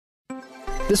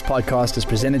This podcast is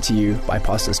presented to you by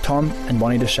Pastors Tom and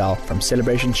Bonnie Deshal from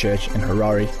Celebration Church in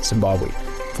Harare, Zimbabwe.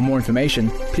 For more information,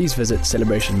 please visit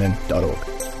celebrationmen.org.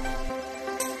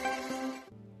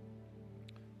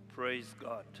 Praise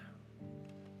God.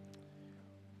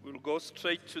 We'll go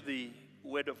straight to the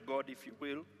Word of God, if you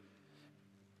will,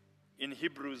 in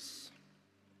Hebrews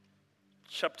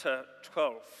chapter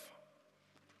 12.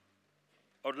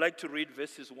 I would like to read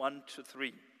verses 1 to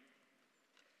 3.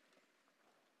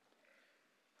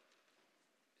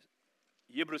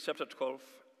 Hebrews chapter 12,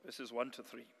 verses 1 to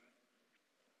 3.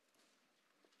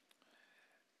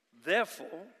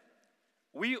 Therefore,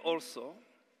 we also,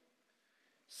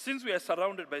 since we are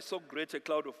surrounded by so great a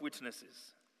cloud of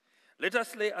witnesses, let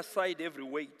us lay aside every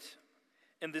weight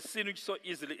and the sin which so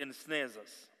easily ensnares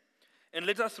us, and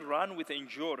let us run with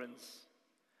endurance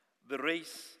the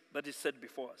race that is set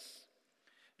before us,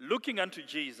 looking unto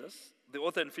Jesus, the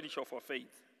author and finisher of our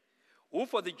faith, who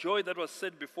for the joy that was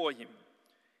set before him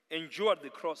endured the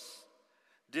cross,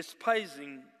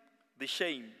 despising the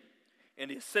shame, and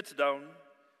is set down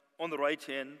on the right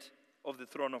hand of the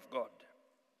throne of God.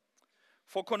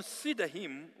 For consider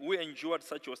him who endured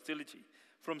such hostility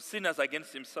from sinners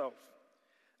against himself,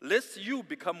 lest you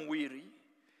become weary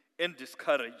and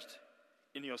discouraged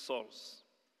in your souls.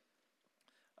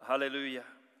 Hallelujah.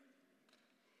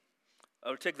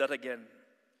 I'll take that again.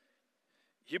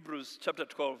 Hebrews chapter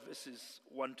 12, verses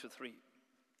 1 to 3.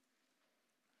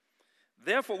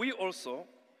 Therefore, we also,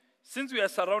 since we are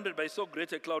surrounded by so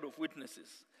great a cloud of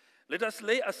witnesses, let us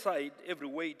lay aside every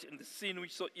weight and the sin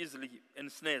which so easily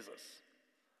ensnares us.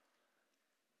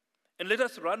 And let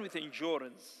us run with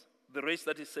endurance the race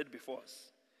that is set before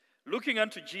us, looking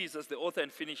unto Jesus, the author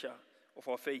and finisher of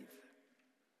our faith,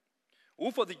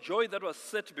 who for the joy that was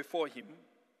set before him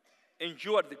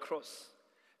endured the cross,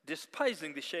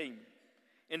 despising the shame,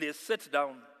 and is set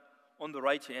down on the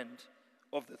right hand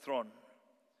of the throne.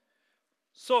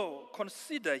 So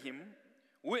consider him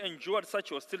who endured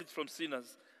such hostility from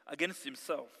sinners against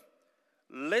himself,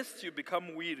 lest you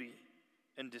become weary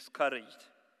and discouraged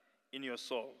in your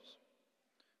souls.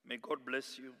 May God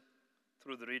bless you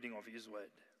through the reading of his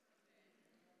word.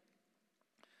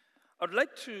 I'd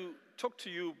like to talk to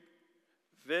you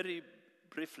very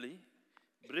briefly.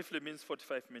 Briefly means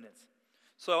 45 minutes.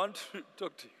 So I want to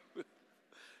talk to you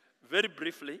very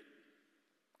briefly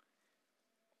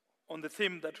on the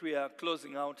theme that we are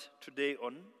closing out today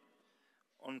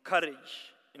on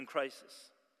courage in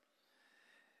crisis.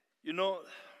 You know,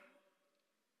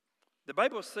 the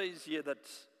Bible says here that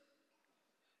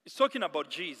it's talking about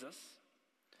Jesus,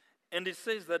 and it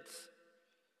says that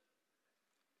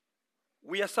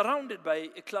we are surrounded by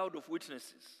a cloud of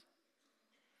witnesses.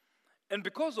 And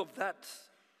because of that,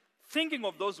 thinking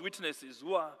of those witnesses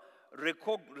who are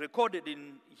recorded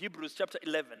in Hebrews chapter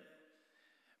 11,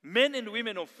 men and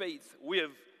women of faith who have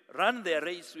run their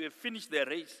race, who have finished their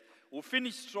race, who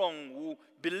finished strong, who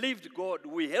believed God,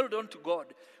 who held on to God.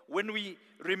 When we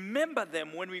remember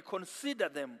them, when we consider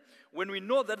them, when we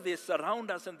know that they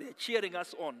surround us and they're cheering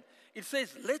us on, it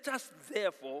says, let us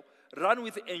therefore run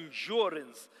with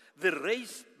endurance the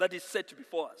race that is set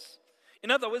before us. In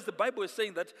other words, the Bible is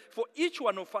saying that for each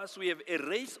one of us, we have a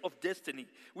race of destiny.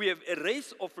 We have a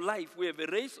race of life. We have a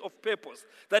race of purpose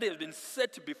that has been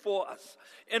set before us.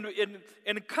 And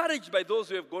encouraged by those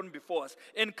who have gone before us,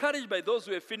 encouraged by those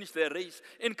who have finished their race,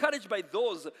 encouraged by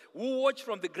those who watch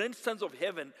from the grandstands of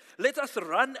heaven, let us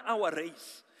run our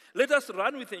race. Let us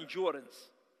run with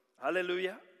endurance.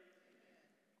 Hallelujah.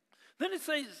 Then it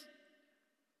says,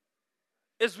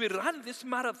 as we run this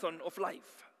marathon of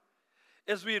life,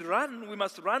 as we run, we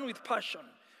must run with passion.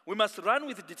 We must run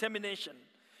with determination.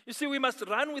 You see, we must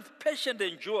run with patient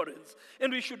endurance,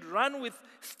 and we should run with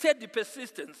steady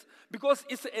persistence, because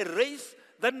it's a race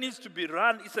that needs to be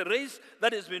run. It's a race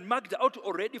that has been marked out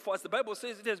already for us. The Bible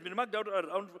says it has been marked out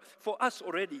around for us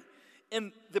already.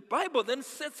 And the Bible then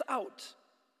sets out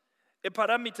a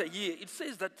parameter here. It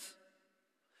says that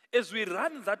as we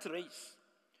run that race,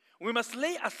 we must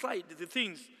lay aside the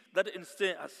things that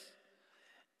ensnare us.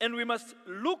 And we must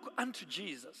look unto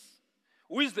Jesus,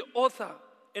 who is the author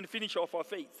and finisher of our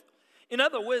faith. In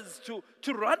other words,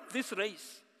 to run this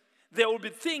race, there will be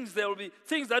things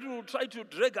that will try to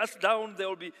drag us down. There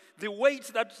will be the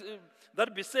weights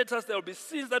that beset us. There will be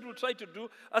sins that will try to do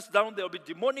us down. There will be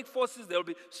demonic forces. There will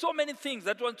be so many things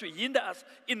that want to hinder us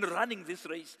in running this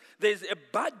race. There is a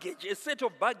baggage, a set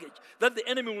of baggage that the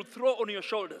enemy will throw on your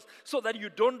shoulders so that you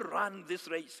don't run this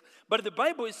race. But the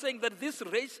Bible is saying that this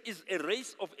race is a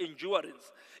race of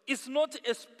endurance. It's not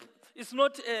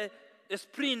a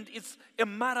sprint, it's a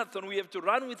marathon. We have to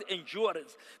run with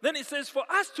endurance. Then it says, for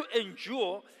us to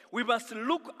endure, we must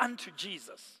look unto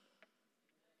Jesus.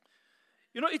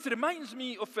 You know, it reminds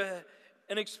me of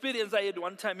an experience I had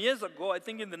one time years ago, I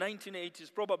think in the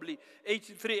 1980s, probably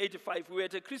 83, 85. We were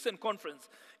at a Christian conference,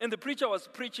 and the preacher was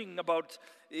preaching about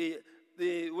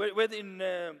whether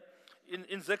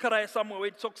in Zechariah somewhere where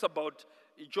it talks about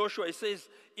Joshua. It says,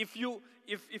 if you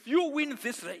win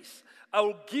this race, I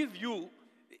will give you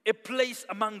a place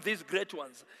among these great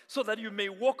ones, so that you may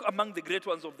walk among the great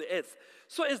ones of the earth.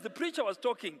 So as the preacher was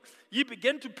talking, he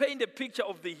began to paint a picture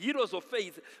of the heroes of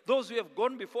faith, those who have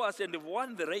gone before us and have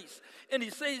won the race. And he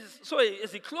says, so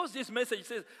as he closed this message, he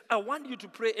says, I want you to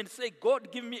pray and say,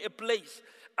 God, give me a place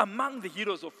among the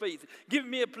heroes of faith. Give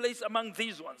me a place among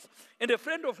these ones. And a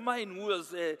friend of mine who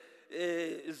was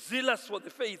zealous for the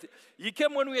faith, he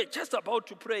came when we were just about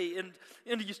to pray,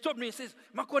 and he stopped me and says,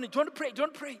 Makoni, don't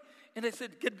pray. And I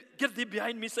said, get thee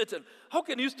behind me, Satan. How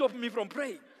can you stop me from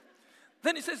praying?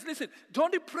 Then he says, listen,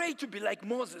 don't pray to be like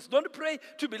Moses. Don't pray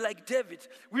to be like David.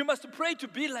 We must pray to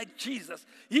be like Jesus.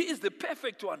 He is the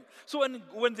perfect one. So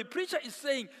when the preacher is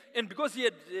saying, and because he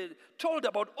had told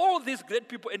about all these great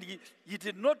people, and he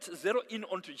did not zero in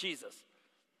onto Jesus.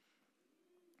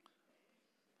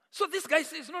 So this guy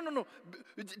says, no.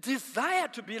 Desire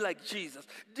to be like Jesus.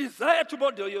 Desire to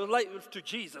model your life to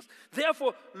Jesus.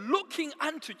 Therefore, looking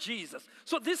unto Jesus.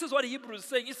 So this is what Hebrews is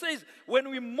saying. It says, when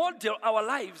we model our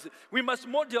lives, we must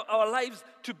model our lives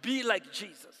to be like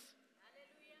Jesus.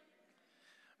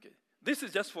 Okay. This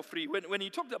is just for free. When he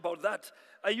talked about that,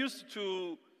 I used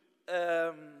to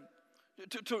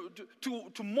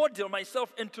model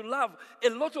myself and to love a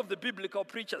lot of the biblical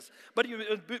preachers, but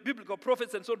biblical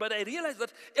prophets and so on. But I realized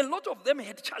that a lot of them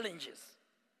had challenges.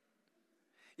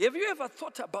 Have you ever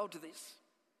thought about this?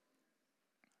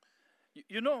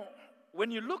 You know,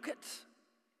 when you look at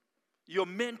your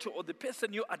mentor or the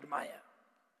person you admire,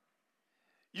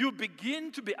 you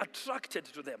begin to be attracted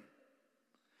to them.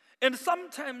 And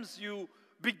sometimes you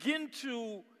begin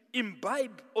to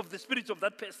imbibe of the spirit of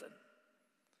that person.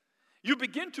 You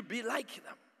begin to be like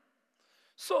them.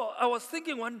 So I was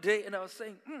thinking one day, and I was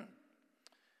saying,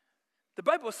 the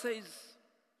Bible says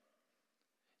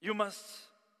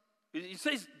it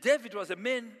says David was a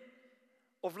man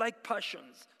of like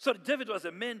passions. So David was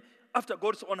a man after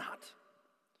God's own heart.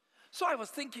 So I was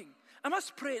thinking, I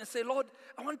must pray and say, Lord,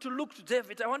 I want to look to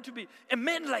David. I want to be a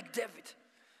man like David.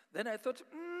 Then I thought,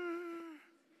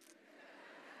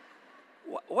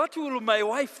 what will my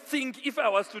wife think if I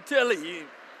was to tell him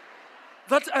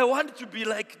that I want to be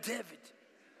like David?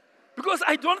 Because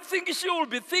I don't think she will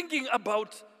be thinking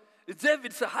about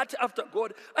David's heart after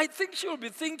God. I think she will be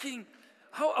thinking,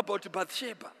 how about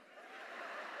Bathsheba?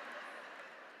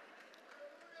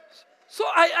 So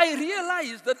I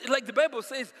realized that, like the Bible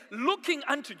says, looking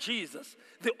unto Jesus,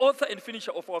 the author and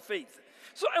finisher of our faith.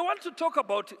 So I want to talk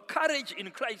about courage in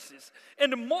crisis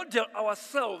and model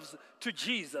ourselves to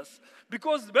Jesus.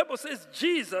 Because the Bible says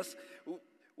Jesus,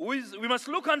 we must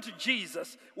look unto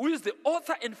Jesus, who is the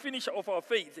author and finisher of our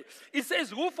faith. It says,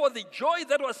 who for the joy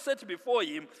that was set before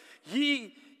him,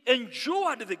 he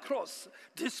endured the cross,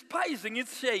 despising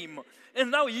its shame, and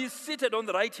now he is seated on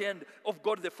the right hand of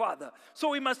God the Father. So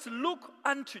we must look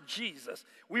unto Jesus.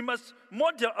 We must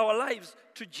model our lives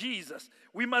to Jesus.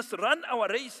 We must run our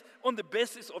race on the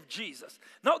basis of Jesus.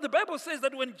 Now the Bible says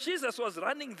that when Jesus was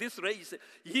running this race,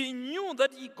 he knew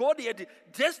that God had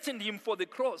destined him for the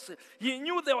cross. He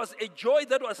knew there was a joy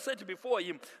that was set before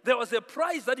him. There was a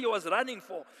prize that he was running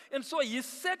for. And so he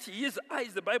set his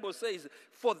eyes, the Bible says,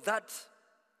 for that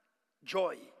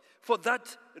joy, for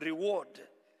that reward.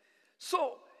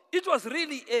 So it was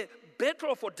really a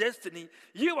battle for destiny.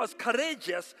 He was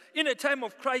courageous in a time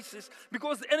of crisis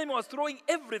because the enemy was throwing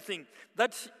everything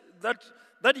that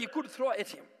he could throw at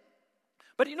him.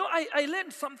 But you know, I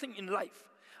learned something in life.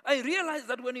 I realized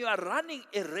that when you are running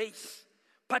a race,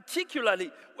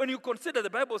 particularly when you consider the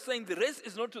Bible saying the race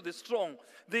is not to the strong,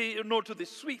 nor to the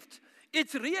swift,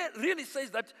 it really says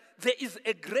that there is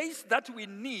a grace that we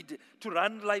need to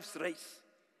run life's race.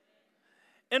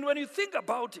 And when you think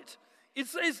about it, it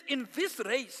says in this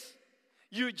race,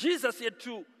 Jesus had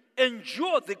to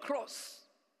endure the cross.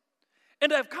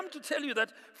 And I've come to tell you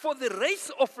that for the race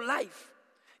of life,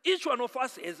 each one of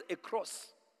us has a cross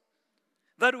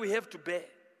that we have to bear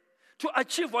to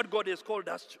achieve what God has called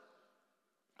us to.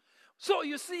 So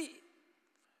you see,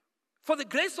 for the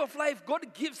grace of life,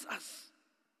 God gives us,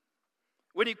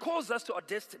 when he calls us to our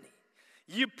destiny,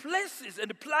 he places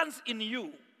and plants in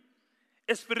you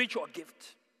a spiritual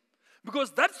gift.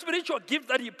 Because that spiritual gift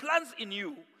that he plants in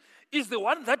you is the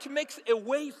one that makes a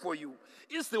way for you.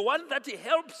 Is the one that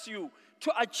helps you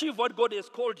to achieve what God has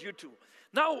called you to.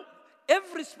 Now,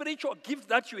 every spiritual gift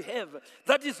that you have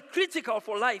that is critical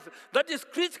for life, that is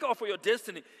critical for your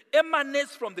destiny,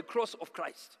 emanates from the cross of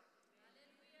Christ.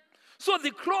 So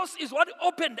the cross is what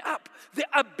opened up the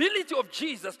ability of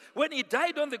Jesus when he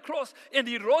died on the cross and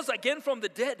he rose again from the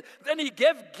dead. Then he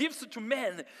gave gifts to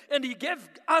men, and he gave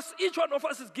us, each one of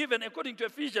us is given, according to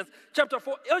Ephesians chapter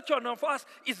 4, each one of us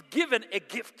is given a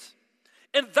gift.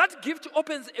 And that gift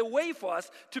opens a way for us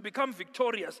to become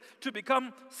victorious, to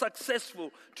become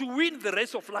successful, to win the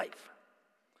race of life.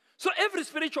 So every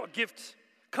spiritual gift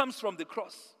comes from the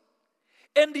cross.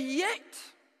 And yet,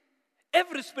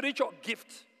 every spiritual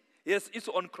gift has its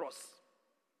own cross.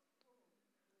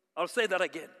 I'll say that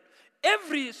again.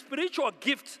 Every spiritual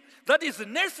gift that is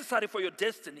necessary for your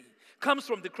destiny comes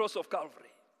from the cross of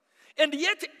Calvary. And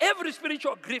yet, every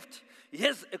spiritual gift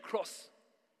has a cross.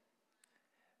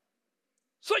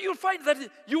 So you'll find that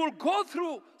you will go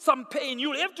through some pain.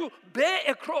 You'll have to bear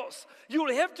a cross.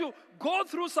 You'll have to go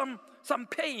through some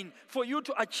pain for you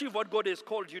to achieve what God has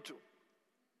called you to.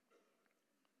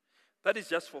 That is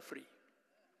just for free.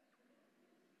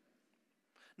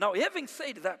 Now, having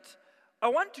said that, I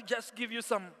want to just give you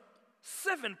some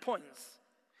 7 points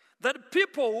that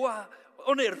people who are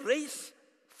on a race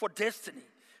for destiny,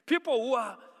 people who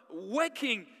are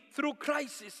working through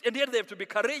crisis, and yet they have to be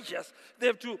courageous. They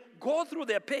have to go through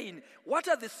their pain. What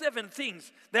are the 7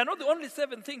 things? They are not the only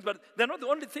 7 things, but they're not the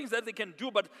only things that they can do.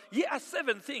 But here are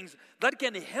 7 things that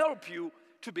can help you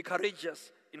to be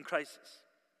courageous in crisis.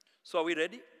 So are we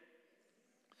ready?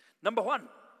 Number 1,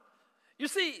 you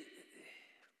see,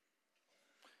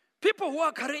 people who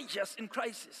are courageous in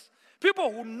crisis,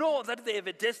 people who know that they have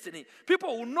a destiny,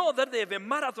 people who know that they have a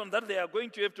marathon that they are going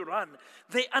to have to run,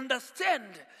 they understand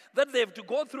that they have to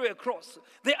go through a cross.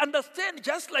 They understand,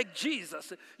 just like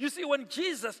Jesus. You see, when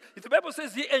Jesus, the Bible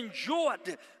says he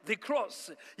endured the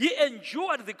cross. He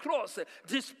endured the cross,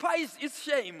 despised its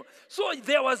shame. So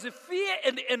there was a fear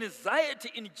and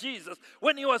anxiety in Jesus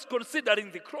when he was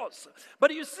considering the cross.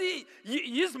 But you see,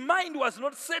 his mind was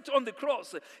not set on the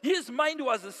cross. His mind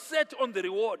was set on the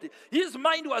reward. His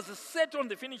mind was set on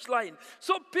the finish line.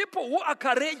 So people who are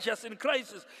courageous in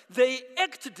crisis, they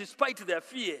act despite their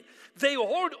fear. They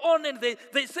hold on and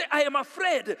they say, I am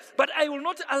afraid, but I will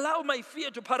not allow my fear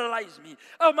to paralyze me.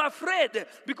 I'm afraid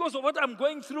because of what I'm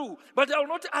going through, but I will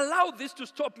not allow this to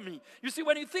stop me. You see,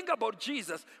 when you think about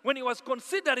Jesus, when he was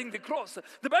considering the cross,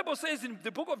 the Bible says in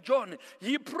the book of John,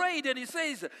 he prayed and he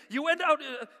says, he went out,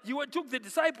 took the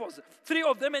disciples, 3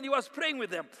 of them, and he was praying with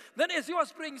them. Then as he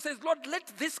was praying, he says, Lord,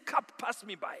 let this cup pass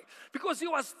me by. Because he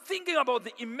was thinking about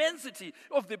the immensity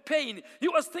of the pain. He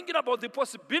was thinking about the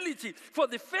possibility for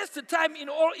the first time in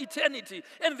all eternity,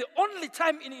 and the only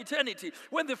time in eternity,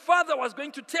 when the Father was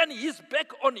going to turn his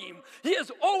back on him. He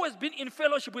has always been in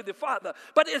fellowship with the Father,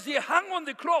 but as he hung on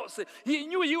the cross, he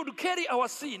knew he would carry our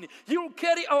sin, he would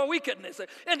carry our wickedness,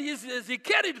 and as he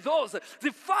carried those,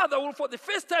 the Father will, for the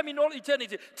first time in all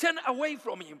eternity, turn away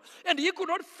from him. And he could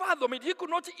not fathom it, he could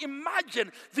not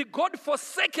imagine the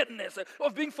God-forsakenness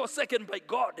of being forsaken by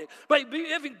God, by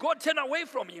having God turn away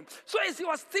from him. So as he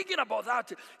was thinking about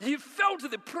that, he felt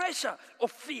the pressure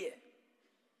of fear.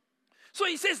 So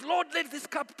he says, Lord, let this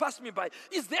cup pass me by.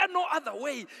 Is there no other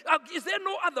way? Is there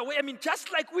no other way? I mean,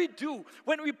 just like we do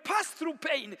when we pass through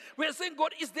pain, we are saying,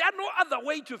 God, is there no other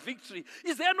way to victory?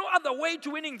 Is there no other way to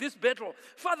winning this battle?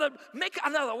 Father, make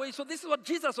another way. So this is what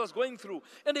Jesus was going through.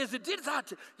 And as he did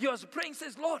that, he was praying,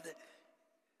 says, Lord,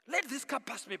 let this cup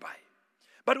pass me by.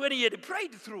 But when he had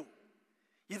prayed through,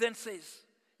 he then says,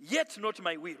 yet not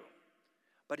my will,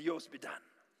 but yours be done.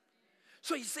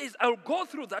 So he says, I will go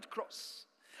through that cross.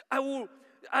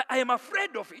 I am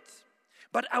afraid of it,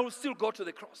 but I will still go to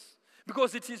the cross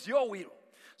because it is your will.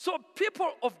 So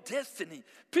people of destiny,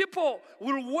 people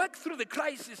will work through the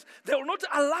crisis. They will not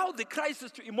allow the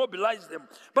crisis to immobilize them.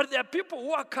 But there are people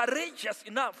who are courageous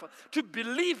enough to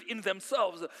believe in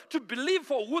themselves, to believe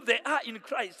for who they are in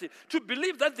Christ, to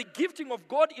believe that the gifting of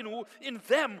God in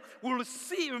them will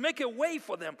make a way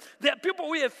for them. There are people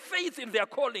who have faith in their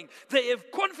calling. They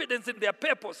have confidence in their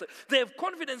purpose. They have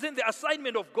confidence in the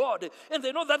assignment of God. And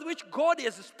they know that which God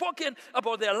has spoken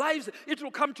about their lives, it will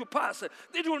come to pass.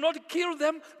 It will not kill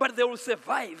them, but they will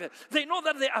survive. They know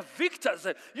that they are victors.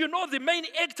 You know, the main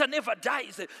actor never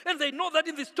dies. And they know that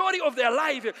in the story of their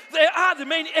life, they are the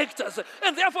main actors.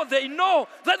 And therefore they know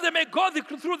that they may go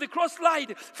through the cross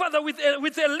line, Father, with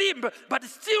a limb, but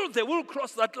still they will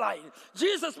cross that line.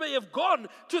 Jesus may have gone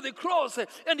to the cross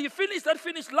and he finished that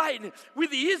finish line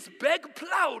with his back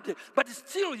plowed, but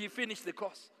still he finished the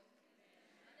cross.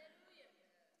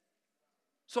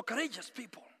 So courageous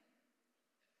people,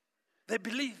 they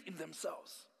believe in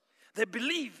themselves. They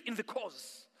believe in the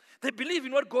cause. They believe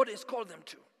in what God has called them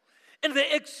to. And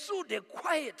they exude a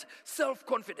quiet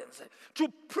self-confidence to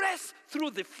press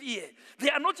through the fear. They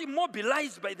are not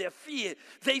immobilized by their fear.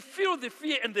 They feel the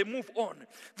fear and they move on.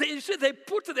 They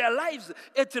put their lives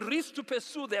at risk to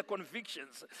pursue their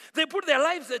convictions. They put their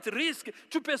lives at risk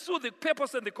to pursue the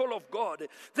purpose and the call of God.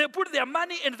 They put their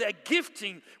money and their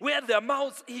gifting where their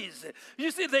mouth is. You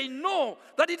see, they know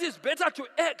that it is better to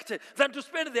act than to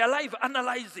spend their life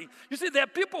analyzing. You see, there are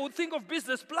people who think of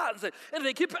business plans and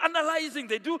they keep analyzing.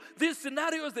 They do these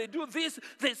scenarios, they do this.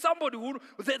 There's somebody who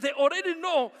they already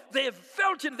know, they have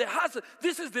felt in their hearts,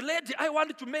 this is the lady I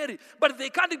wanted to marry, but they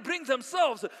can't bring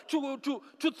themselves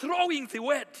to throwing the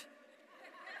word.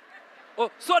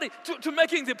 To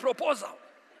making the proposal.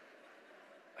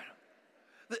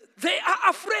 They are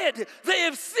afraid. They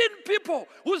have seen people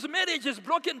whose marriage is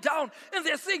broken down, and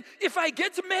they're saying, if I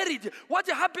get married, what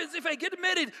happens if I get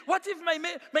married? What if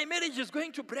my marriage is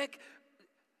going to break?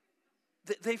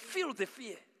 They feel the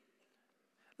fear.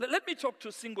 Let me talk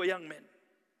to single young men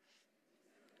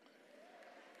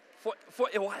for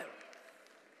a while.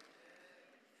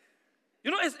 You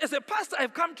know, as a pastor,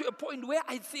 I've come to a point where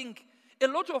I think a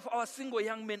lot of our single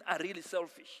young men are really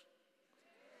selfish.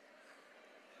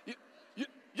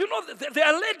 You know, there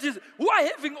are ladies who are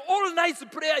having all night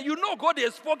prayer. You know God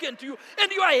has spoken to you,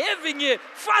 and you are having a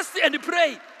fast and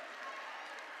pray.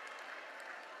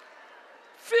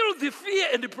 Feel the fear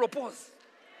and propose.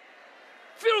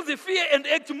 Feel the fear and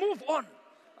act, move on.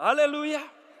 Hallelujah.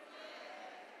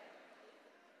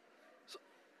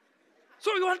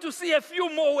 So we want to see a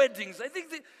few more weddings. I think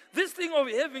this thing of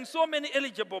having so many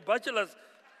eligible bachelors,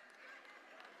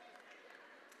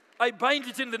 I bind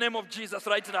it in the name of Jesus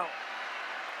right now.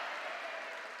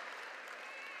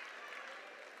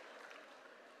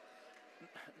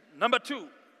 Number 2.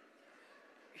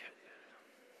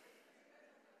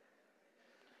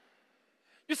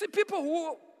 You see, people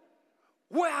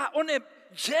who are on a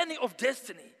journey of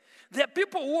destiny, there are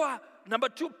people who are, number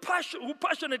 2, who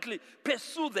passionately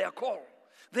pursue their call.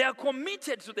 They are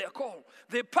committed to their call.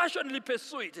 They passionately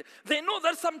pursue it. They know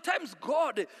that sometimes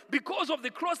God, because of the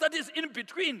cross that is in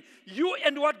between you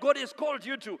and what God has called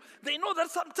you to, they know that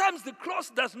sometimes the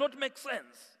cross does not make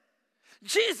sense.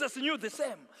 Jesus knew the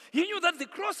same. He knew that the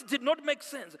cross did not make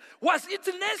sense. Was it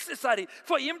necessary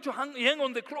for him to hang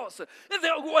on the cross? And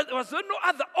was there no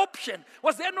other option?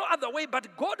 Was there no other way?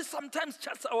 But God sometimes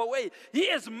charts our way. He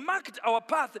has marked our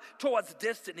path towards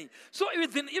destiny. So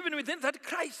even within that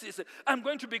crisis, I'm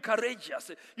going to be courageous.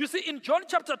 You see, in John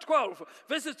chapter 12,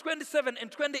 verses 27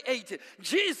 and 28,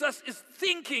 Jesus is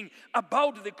thinking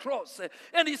about the cross.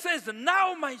 And he says,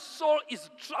 now my soul is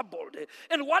troubled.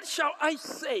 And what shall I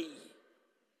say?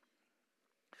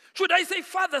 Should I say,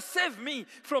 Father, save me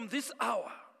from this hour?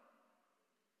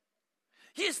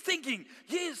 He is thinking,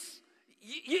 he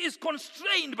is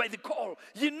constrained by the call.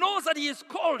 He knows that he is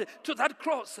called to that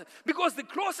cross because the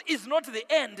cross is not the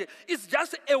end. It's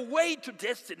just a way to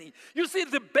destiny. You see,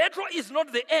 the battle is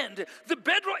not the end. The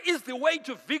battle is the way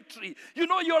to victory. You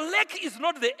know, your lack is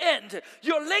not the end.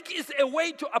 Your lack is a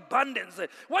way to abundance.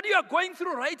 What you are going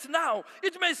through right now,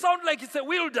 it may sound like it's a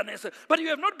wilderness, but you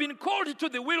have not been called to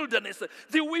the wilderness.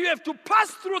 You have to pass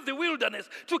through the wilderness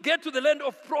to get to the land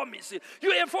of promise.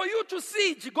 For you to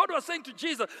see, God was saying to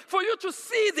Jesus, for you to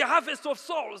see the harvest of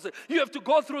souls, you have to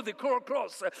go through the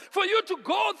cross. For you to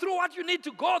go through what you need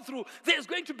to go through, there's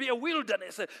going to be a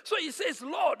wilderness. So he says,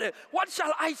 Lord, what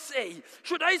shall I say?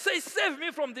 Should I say, save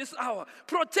me from this hour?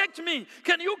 Protect me.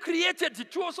 Can you create a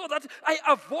detour so that I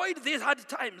avoid these hard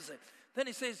times? Then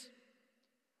he says,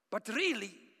 but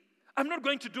really, I'm not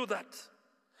going to do that.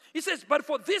 He says, but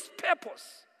for this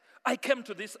purpose, I came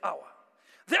to this hour.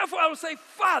 Therefore, I will say,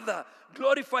 Father,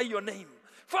 glorify your name.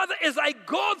 Father, as I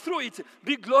go through it,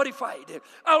 be glorified.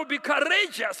 I will be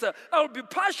courageous. I will be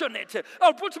passionate. I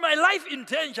will put my life in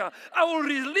danger. I will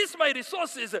release my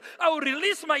resources. I will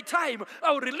release my time.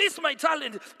 I will release my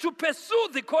talent to pursue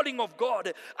the calling of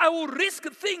God. I will risk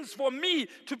things for me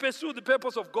to pursue the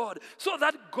purpose of God so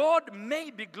that God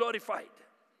may be glorified.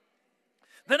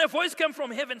 Then a voice came from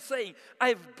heaven saying, I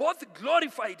have both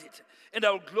glorified it and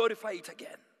I will glorify it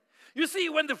again. You see,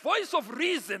 when the voice of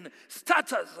reason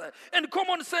stutters and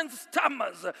common sense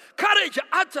stammers, courage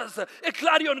utters a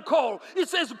clarion call. It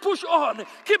says, push on,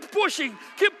 keep pushing,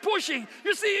 keep pushing.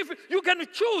 You see, if you can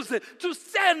choose to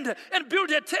stand and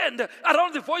build a tent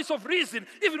around the voice of reason,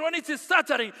 even when it is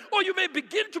stuttering, or you may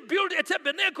begin to build a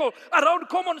tabernacle around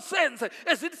common sense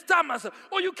as it stammers,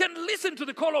 or you can listen to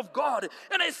the call of God.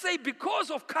 And I say,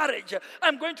 because of courage,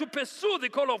 I'm going to pursue the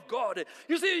call of God.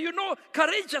 You see, you know,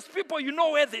 courageous people, you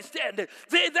know where they stand. stand.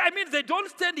 They don't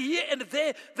stand here and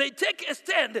there. They take a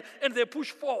stand and they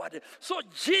push forward. So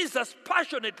Jesus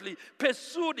passionately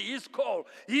pursued his call.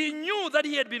 He knew that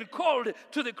he had been called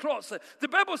to the cross. The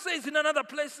Bible says in another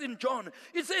place in John,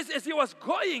 it says as he was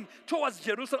going towards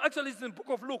Jerusalem, actually it's in the book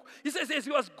of Luke, he says as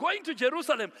he was going to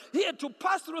Jerusalem, he had to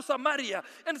pass through Samaria.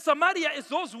 And Samaria is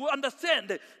those who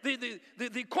understand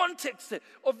the context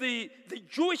of the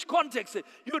Jewish context.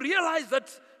 You realize that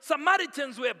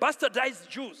Samaritans were bastardized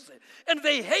Jews and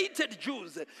they hated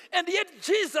Jews. And yet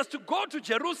Jesus, to go to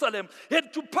Jerusalem,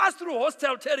 had to pass through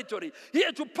hostile territory. He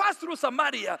had to pass through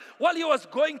Samaria while he was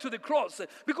going to the cross,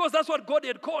 because that's what God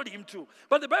had called him to.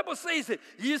 But the Bible says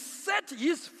he set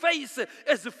his face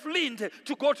as a flint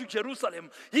to go to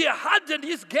Jerusalem. He hardened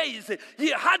his gaze.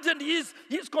 He hardened his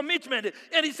commitment.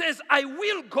 And he says, I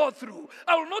will go through.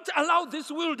 I will not allow this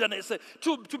wilderness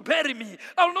to bury me.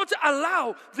 I will not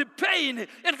allow the pain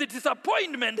and the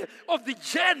disappointment of the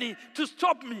journey to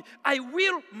stop me. I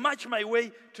will march my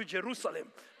way to Jerusalem,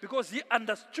 because he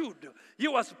understood. He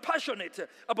was passionate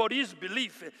about his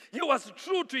belief. He was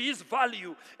true to his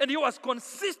value, and he was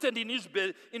consistent in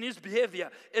his behavior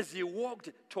as he walked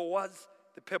towards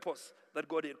the purpose that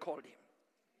God had called him.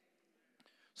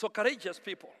 So courageous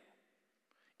people,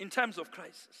 in times of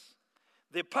crisis,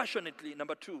 they passionately,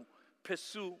 number 2,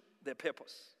 pursue their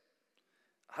purpose.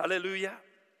 Hallelujah.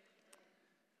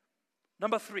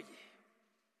 Number 3,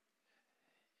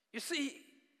 you see,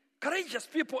 courageous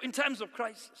people in times of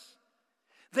crisis,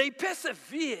 they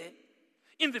persevere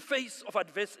in the face of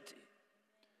adversity.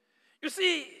 You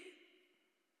see,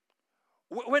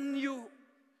 when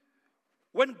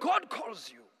God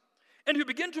calls you and you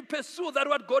begin to pursue that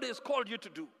what God has called you to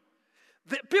do,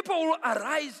 the people will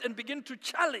arise and begin to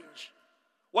challenge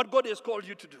what God has called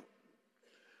you to do.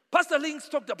 Pastor Links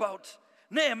talked about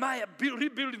Nehemiah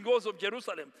rebuilding walls of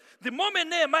Jerusalem. The moment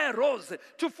Nehemiah rose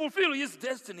to fulfill his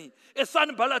destiny, a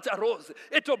Sanballat arose,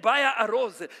 a Tobiah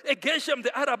arose, a Geshem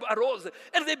the Arab arose,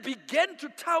 and they began to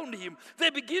taunt him. They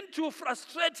began to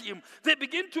frustrate him. They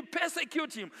began to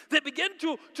persecute him. They began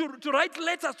to write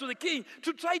letters to the king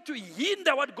to try to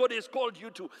hinder what God has called you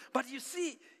to. But you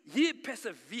see, he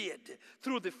persevered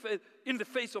in the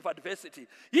face of adversity.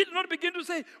 He did not begin to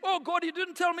say, oh God, you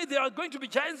didn't tell me there are going to be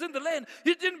giants in the land.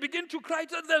 He didn't begin to cry,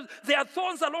 there are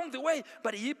thorns along the way,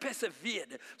 but he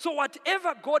persevered. So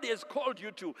whatever God has called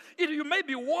you to, you may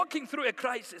be walking through a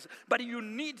crisis, but you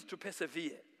need to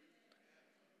persevere.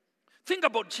 Think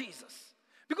about Jesus.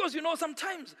 Because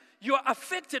sometimes you are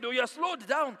affected or you are slowed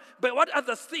down by what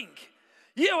others think.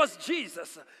 Here was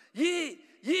Jesus. He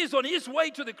is on his way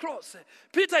to the cross.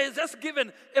 Peter has just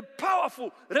given a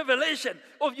powerful revelation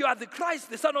of you are the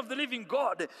Christ, the Son of the living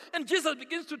God. And Jesus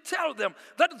begins to tell them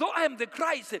that though I am the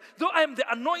Christ, though I am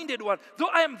the anointed one, though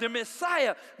I am the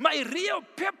Messiah, my real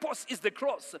purpose is the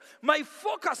cross. My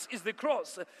focus is the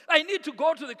cross. I need to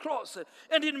go to the cross.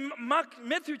 And in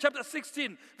Matthew chapter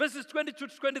 16, verses 22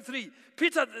 to 23,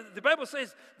 Peter, the Bible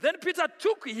says, then Peter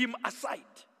took him aside.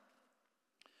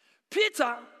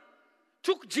 Peter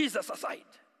took Jesus aside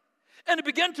and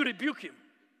began to rebuke him,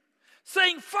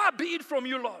 saying, far be it from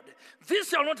you, Lord, this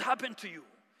shall not happen to you.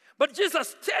 But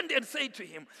Jesus turned and said to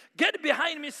him, get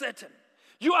behind me, Satan.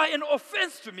 You are an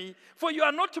offense to me, for you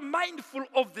are not mindful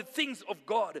of the things of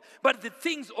God, but the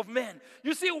things of men.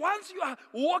 You see, once you are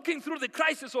walking through the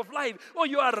crisis of life, or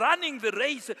you are running the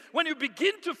race, when you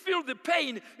begin to feel the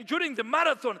pain during the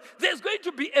marathon, there's going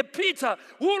to be a Peter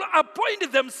who will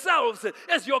appoint themselves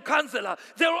as your counselor.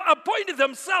 They will appoint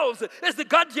themselves as the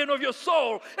guardian of your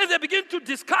soul, and they begin to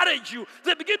discourage you.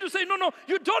 They begin to say, no,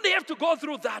 you don't have to go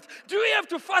through that. Do you have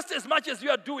to fast as much as you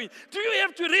are doing? Do you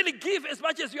have to really give as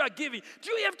much as you are giving?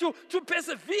 Do you have to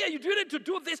persevere? You do need to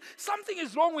do this. Something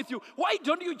is wrong with you. Why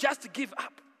don't you just give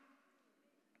up?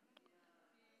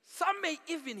 Some may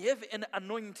even have an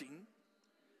anointing,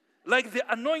 like the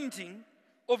anointing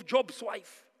of Job's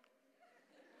wife.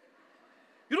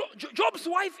 Job's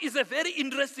wife is a very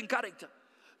interesting character.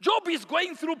 Job is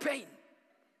going through pain,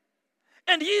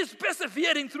 and he is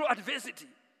persevering through adversity.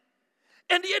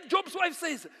 And yet Job's wife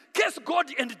says, curse God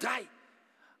and die.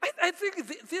 I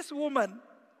think this woman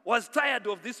was tired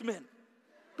of this man,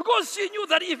 because she knew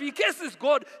that if he curses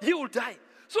God, he will die.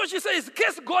 So she says,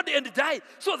 curse God and die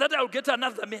so that I'll get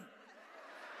another man.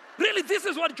 Really, this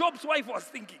is what Job's wife was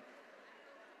thinking.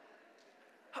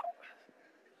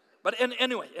 But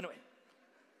anyway.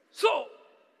 So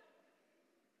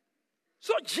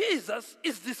Jesus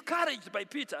is discouraged by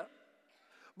Peter,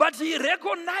 but he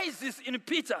recognizes in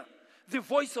Peter the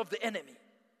voice of the enemy.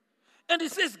 And he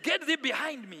says, get thee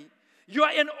behind me. You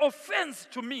are an offense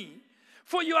to me,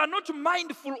 For you are not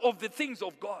mindful of the things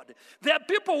of God. There are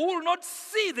people who will not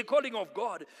see the calling of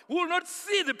God, who will not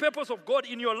see the purpose of God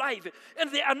in your life,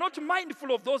 and they are not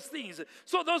mindful of those things.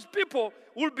 So those people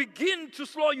will begin to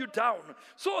slow you down.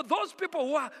 So those people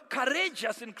who are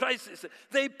courageous in crisis,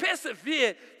 they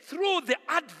persevere through the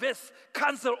adverse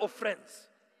counsel of friends.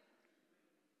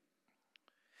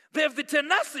 They have the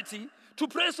tenacity to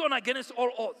press on against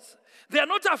all odds. They are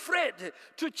not afraid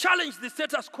to challenge the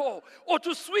status quo or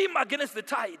to swim against the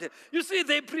tide. You see,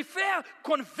 they prefer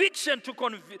conviction to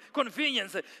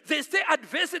convenience. They stay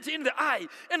adversity in the eye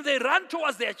and they run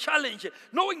towards their challenge,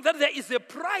 knowing that there is a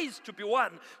prize to be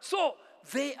won. So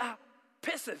they are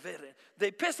persevering.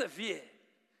 They persevere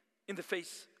in the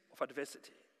face of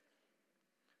adversity.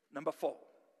 Number 4,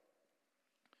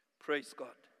 praise God.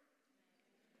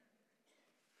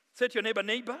 Say to your neighbor,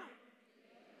 neighbor,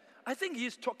 I think he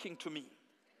is talking to me.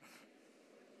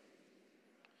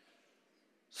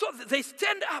 So they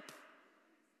stand up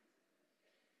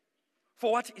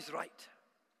for what is right.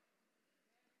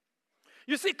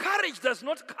 You see, courage does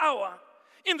not cower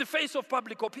in the face of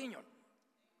public opinion.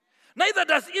 Neither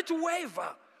does it waver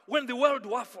when the world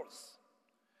waffles.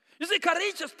 You see,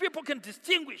 courageous people can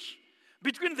distinguish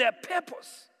between their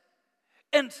purpose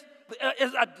and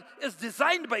as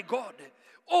designed by God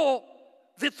or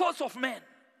the thoughts of men.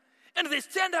 And they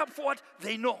stand up for what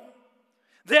they know.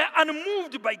 They are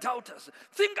unmoved by doubters.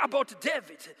 Think about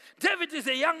David. David is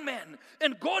a young man,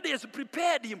 and God has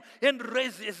prepared him and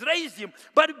has raised him.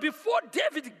 But before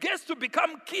David gets to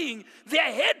become king,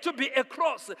 there had to be a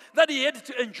cross that he had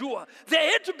to endure.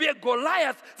 There had to be a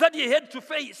Goliath that he had to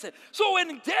face. So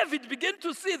when David began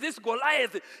to see this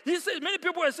Goliath, he said, many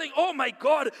people were saying, oh my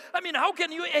God, I mean, how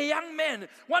can you, a young man,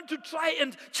 want to try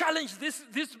and challenge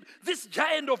this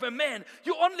giant of a man?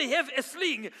 You only have a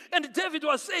sling. And David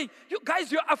was saying, you guys,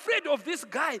 you're afraid of this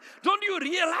guy. Don't you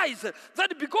realize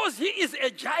that because he is a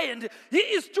giant, he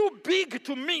is too big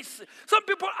to miss? Some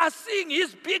people are seeing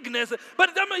his bigness,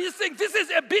 but then he's saying, this is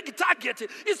a big target.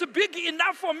 It's big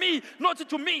enough for me not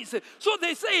to miss. So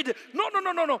they said, no.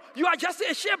 You are just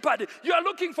a shepherd. You are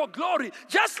looking for glory.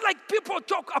 Just like people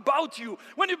talk about you.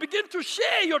 When you begin to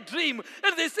share your dream,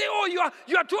 and they say, oh,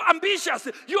 you are too ambitious.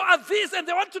 You are this, and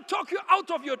they want to talk you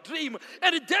out of your dream.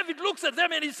 And David looks at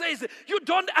them and he says, you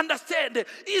don't understand.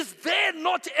 Is there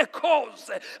not a cause?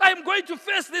 I'm going to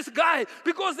face this guy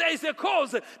because there is a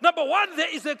cause. Number 1,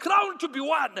 there is a crown to be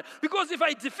won. Because if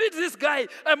I defeat this guy,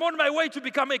 I'm on my way to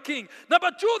become a king.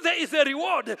 Number 2, there is a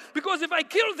reward. Because if I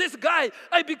kill this guy,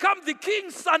 I become the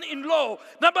king's son-in-law.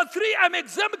 Number 3, I'm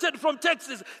exempted from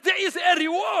taxes. There is a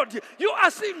reward. You are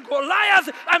seeing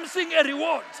Goliath, I'm seeing a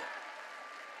reward.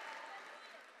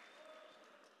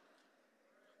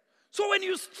 So when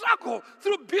you struggle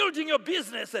through building your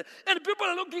business and people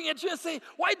are looking at you and say,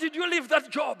 why did you leave that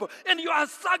job? And you are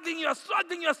struggling. You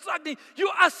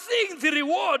are seeing the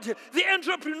reward, the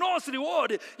entrepreneur's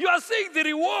reward. You are seeing the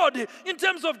reward in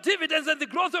terms of dividends and the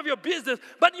growth of your business.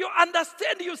 But you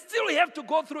understand you still have to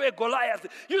go through a Goliath.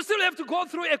 You still have to go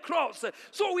through a cross.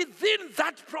 So within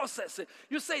that process,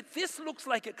 you say, this looks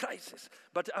like a crisis,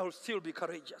 but I will still be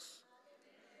courageous.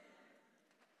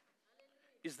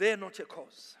 Is there not a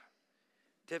cause?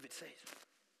 David says,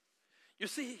 you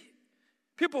see,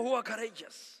 people who are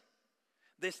courageous,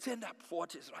 they stand up for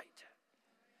what is right.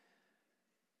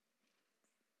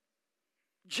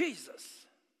 Jesus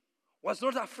was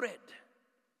not afraid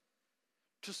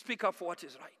to speak up for what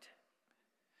is right.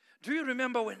 Do you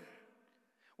remember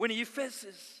when he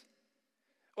faces,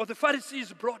 or the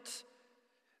Pharisees brought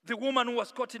the woman who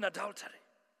was caught in adultery?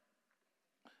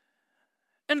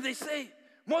 And they say,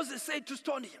 Moses said to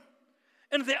stone him.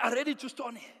 And they are ready to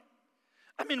stone him.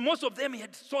 I mean, most of them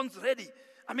had stones ready.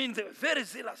 I mean, they were very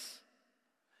zealous.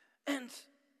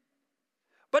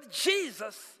 But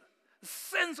Jesus'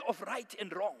 sense of right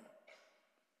and wrong,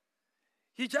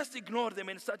 he just ignored them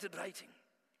and started writing.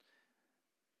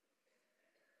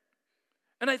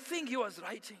 And I think he was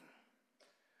writing,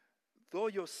 though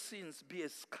your sins be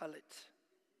as scarlet,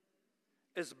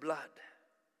 as blood,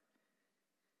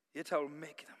 yet I will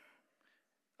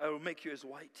make you as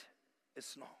white as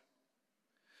snow.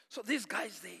 So these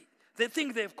guys, they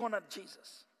think they've cornered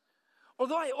Jesus.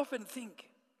 Although I often think,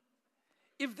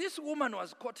 if this woman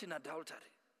was caught in adultery,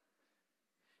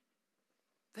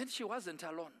 then she wasn't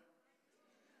alone.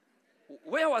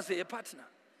 Where was her partner?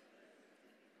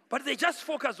 But they just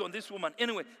focused on this woman.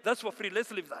 Anyway, that's for free.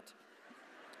 Let's leave that.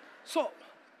 So,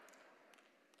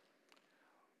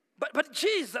 but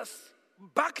Jesus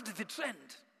backed the trend.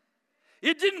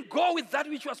 He didn't go with that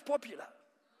which was popular.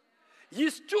 He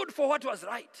stood for what was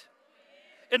right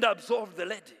and absolved the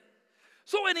lady.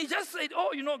 So when he just said,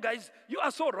 oh, guys, you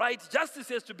are so right. Justice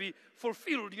has to be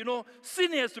fulfilled.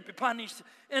 Sin has to be punished.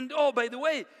 And oh, by the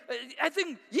way, I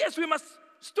think, yes, we must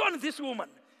stone this woman.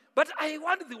 But I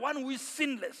want the one who is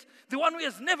sinless, the one who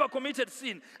has never committed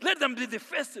sin. Let them be the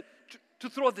first to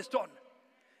throw the stone.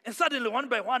 And suddenly, one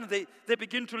by one, they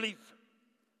begin to leave.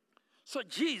 So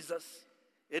Jesus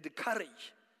had the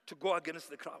courage to go against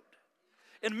the crowd.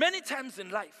 And many times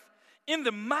in life, in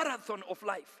the marathon of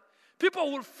life,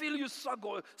 people will feel you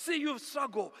struggle, see you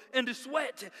struggle and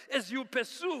sweat as you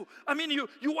pursue. I mean, you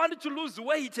wanted to lose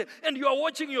weight and you are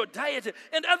watching your diet.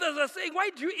 And others are saying, why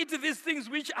do you eat these things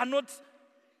which are not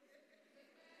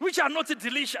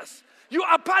delicious? You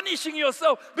are punishing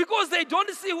yourself because they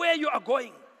don't see where you are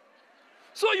going.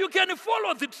 So you can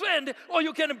follow the trend or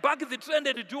you can back the trend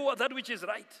and do that which is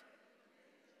right.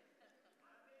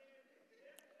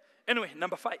 Anyway,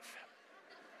 number 5.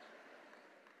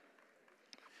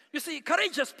 You see,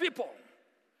 courageous people,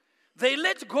 they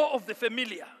let go of the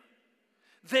familiar.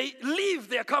 They leave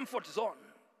their comfort zone.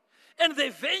 And they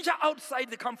venture outside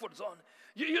the comfort zone.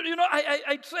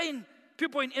 I train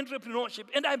people in entrepreneurship,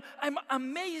 and I'm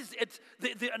amazed at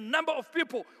the number of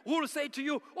people who will say to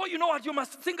you, oh, you know what, you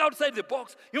must think outside the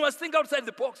box. You must think outside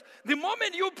the box. The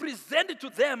moment you present to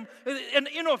them an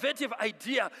innovative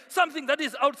idea, something that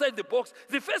is outside the box,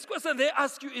 the first question they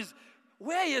ask you is,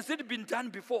 where has it been done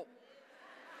before?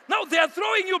 Now they are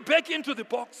throwing you back into the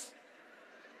box.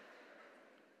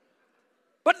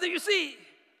 But you see,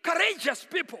 courageous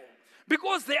people,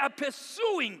 because they are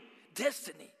pursuing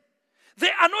destiny, they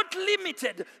are not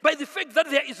limited by the fact that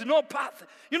there is no path.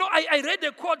 I read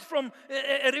a quote from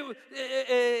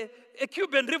a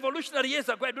Cuban revolutionary years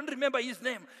ago. I don't remember his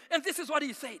name. And this is what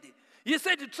he said. He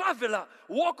said, traveler,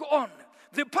 walk on.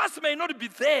 The paths may not be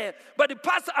there, but the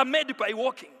paths are made by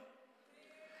walking.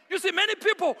 You see, many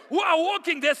people who are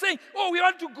walking, they're saying, oh, we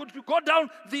want to go down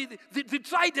the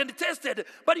tried and tested.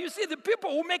 But you see, the people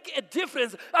who make a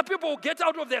difference are people who get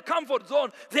out of their comfort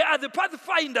zone. They are the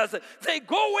pathfinders. They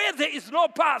go where there is no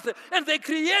path, and they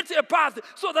create a path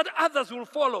so that others will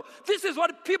follow. This is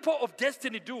what people of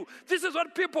destiny do. This is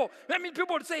what people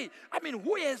would say,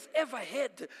 who has ever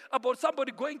heard about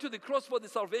somebody going to the cross for the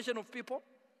salvation of people?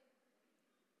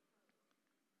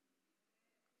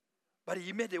 But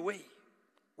he made a way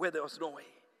where there was no way.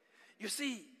 You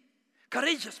see,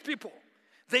 courageous people,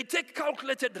 they take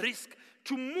calculated risk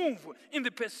to move in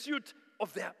the pursuit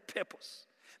of their purpose.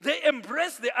 They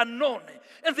embrace the unknown,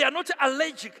 and they are not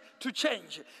allergic to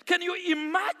change. Can you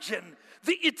imagine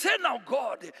the eternal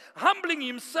God humbling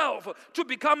himself to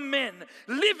become man,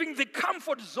 leaving the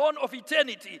comfort zone of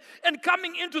eternity and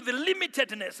coming into the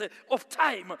limitedness of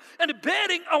time and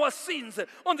bearing our sins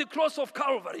on the cross of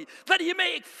Calvary, that he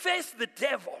may face the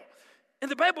devil? And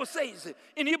the Bible says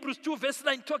in Hebrews 2 verse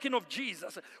 9, talking of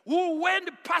Jesus, who went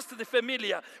past the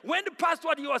familiar, went past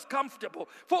what he was comfortable.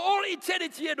 For all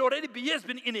eternity he has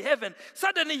been in heaven.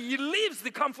 Suddenly he leaves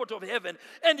the comfort of heaven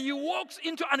and he walks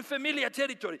into unfamiliar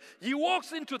territory. He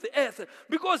walks into the earth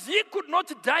because he could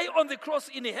not die on the cross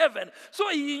in heaven. So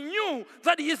he knew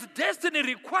that his destiny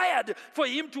required for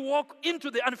him to walk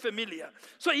into the unfamiliar.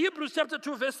 So Hebrews chapter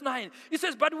 2 verse 9, it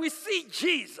says, but we see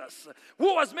Jesus,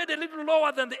 who was made a little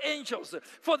lower than the angels,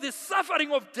 for the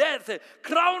suffering of death,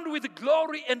 crowned with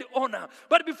glory and honor.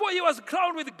 But before he was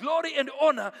crowned with glory and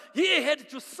honor, he had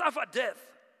to suffer death,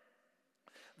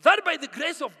 that by the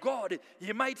grace of God,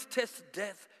 he might taste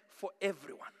death for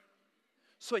everyone.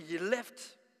 So he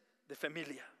left the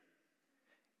familiar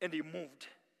and he moved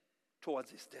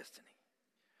towards his destiny.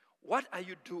 What are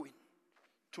you doing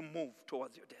to move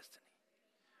towards your destiny?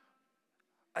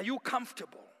 Are you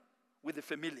comfortable with the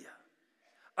familiar?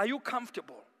 Are you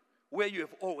comfortable where you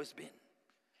have always been?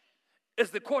 As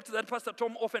the quote that Pastor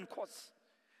Tom often quotes,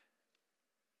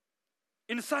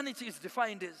 insanity is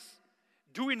defined as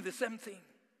doing the same thing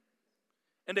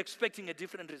and expecting a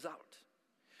different result.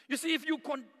 You see, if you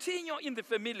continue in the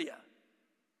familiar,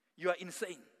 you are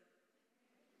insane.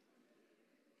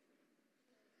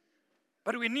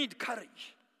 But we need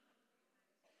courage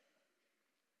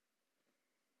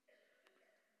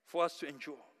for us to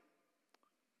endure.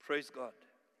 Praise God.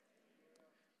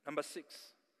 Number 6.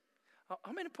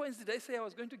 How many points did I say I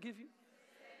was going to give you?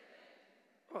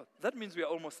 Oh, that means we are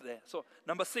almost there. So,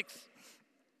 number 6.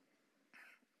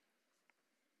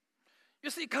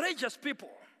 You see, courageous people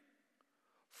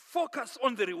focus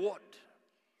on the reward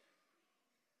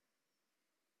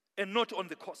and not on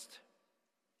the cost.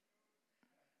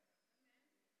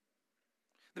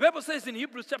 The Bible says in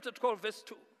Hebrews chapter 12, verse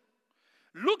 2,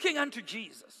 looking unto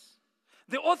Jesus,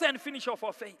 the author and finisher of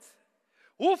our faith,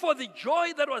 who for the joy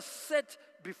that was set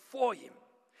before him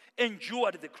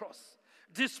endured the cross,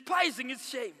 despising his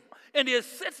shame, and he has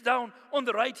sat down on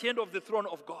the right hand of the throne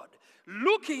of God.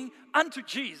 Looking unto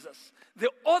Jesus, the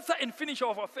author and finisher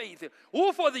of our faith,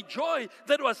 who for the joy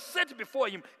that was set before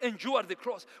him endured the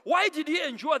cross. Why did he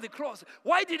endure the cross?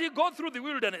 Why did he go through the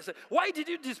wilderness? Why did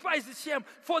he despise the shame?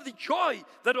 For the joy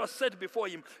that was set before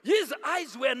him. His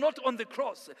eyes were not on the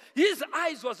cross. His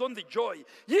eyes was on the joy.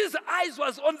 His eyes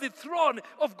was on the throne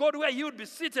of God, where he would be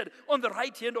seated on the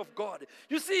right hand of God.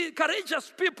 You see,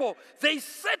 courageous people, they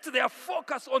set their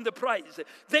focus on the prize.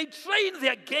 They train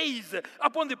their gaze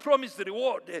upon the promised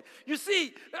reward. You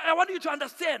see, I want you to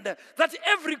understand that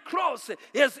every cross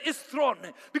has its throne,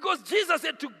 because Jesus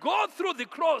had to go through the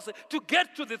cross to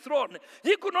get to the throne.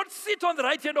 He could not sit on the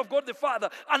right hand of God the Father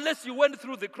unless he went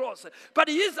through the cross. But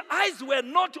his eyes were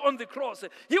not on the cross.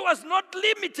 He was not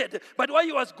limited by what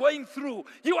he was going through.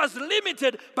 He was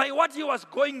limited by what he was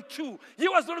going to. He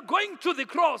was not going to the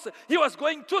cross. He was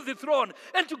going to the throne.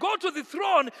 And to go to the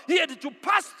throne, he had to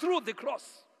pass through the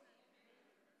cross.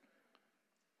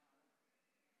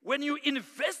 When you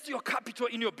invest your capital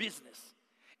in your business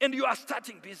and you are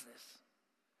starting business,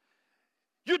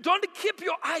 you don't keep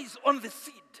your eyes on the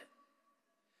seed.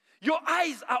 Your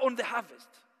eyes are on the harvest.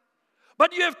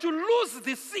 But you have to lose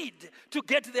the seed to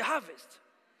get the harvest.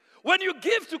 When you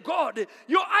give to God,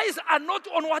 your eyes are not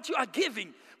on what you are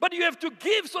giving, but you have to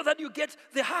give so that you get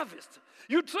the harvest.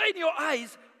 You train your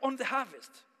eyes on the harvest.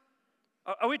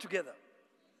 Are we together?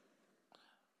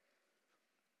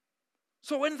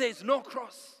 So when there is no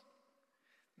cross,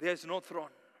 there is no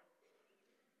throne.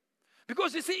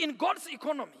 Because you see, in God's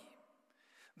economy,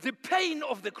 the pain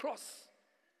of the cross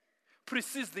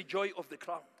precedes the joy of the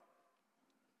crown.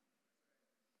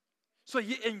 So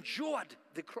he endured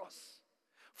the cross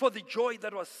for the joy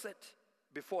that was set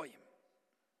before him.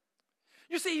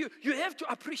 You see, you have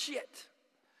to appreciate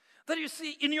that, you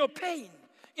see, in your pain,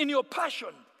 in your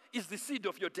passion, is the seed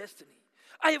of your destiny.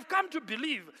 I have come to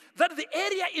believe that the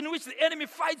area in which the enemy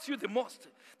fights you the most,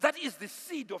 that is the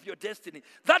seed of your destiny.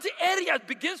 That area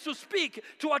begins to speak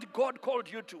to what God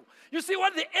called you to. You see,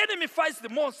 what the enemy fights the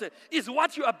most is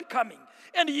what you are becoming.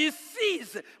 And he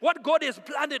sees what God has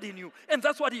planted in you, and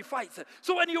that's what he fights.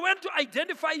 So when you want to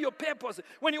identify your purpose,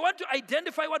 when you want to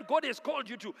identify what God has called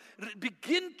you to,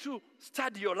 begin to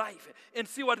study your life and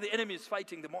see what the enemy is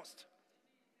fighting the most.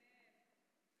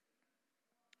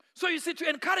 So you see, to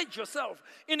encourage yourself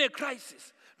in a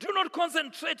crisis, do not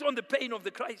concentrate on the pain of the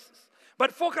crisis,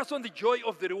 but focus on the joy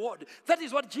of the reward. That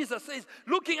is what Jesus says,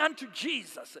 looking unto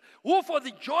Jesus, who for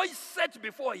the joy set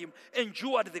before him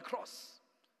endured the cross.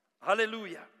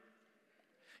 Hallelujah.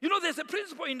 You know, there's a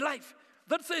principle in life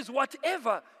that says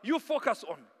whatever you focus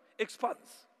on expands.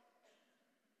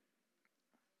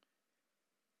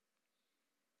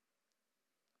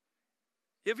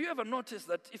 Have you ever noticed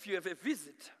that if you have a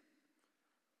visit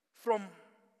from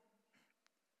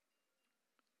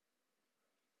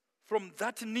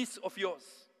that niece of yours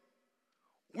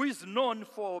who is known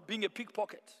for being a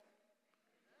pickpocket,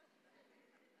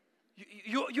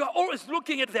 you are always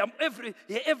looking at them every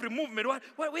movement.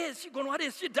 Where has she gone? What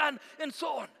has she done? And so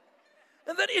on.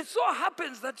 And then it so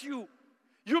happens that you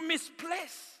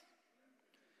misplace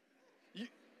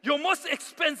your most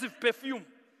expensive perfume.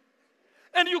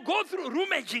 And you go through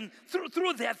rummaging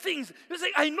through their things. You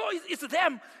say, I know it's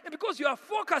them. And because you are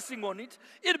focusing on it,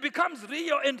 it becomes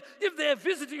real. And if they're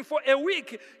visiting for a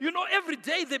week, you know, every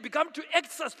day they become to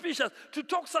act suspicious, to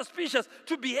talk suspicious,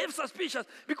 to behave suspicious.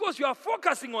 Because you are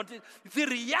focusing on it. The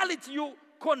reality, you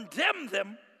condemn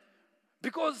them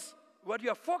because what you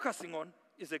are focusing on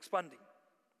is expanding.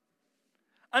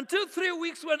 Until 3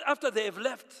 weeks after they have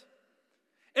left,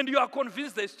 and you are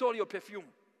convinced they stole your perfume.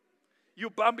 You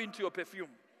bump into your perfume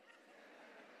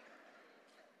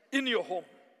in your home.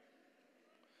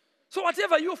 So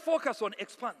whatever you focus on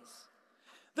expands.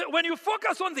 When you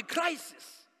focus on the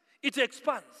crisis, it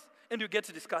expands and you get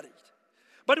discouraged.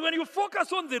 But when you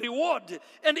focus on the reward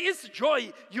and its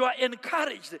joy, you are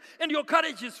encouraged and your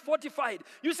courage is fortified.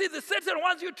 You see, the Satan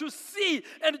wants you to see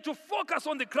and to focus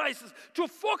on the crisis, to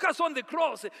focus on the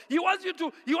cross. He wants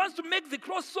to make the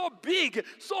cross so big,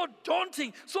 so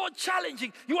daunting, so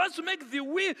challenging. He wants to make the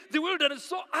wilderness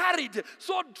so arid,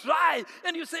 so dry.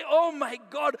 And you say, oh my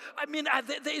God, I mean,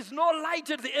 there is no light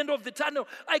at the end of the tunnel.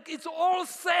 Like, it's all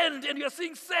sand and you're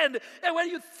seeing sand. And when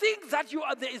you think that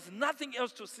there is nothing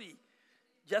else to see,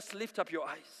 just lift up your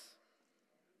eyes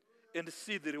and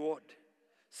see the reward.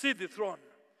 See the throne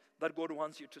that God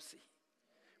wants you to see.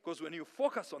 Because when you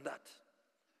focus on that,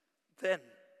 then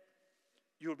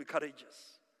you'll be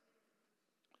courageous.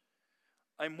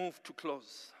 I move to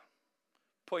close.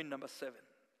 Point number 7.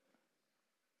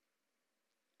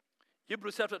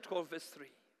 Hebrews chapter 12, verse 3.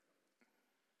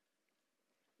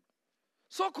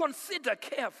 So consider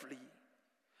carefully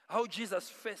how Jesus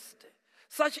faced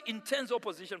such intense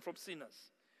opposition from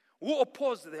sinners who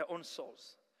opposed their own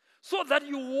souls, so that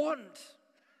you won't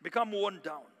become worn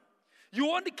down. You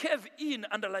won't cave in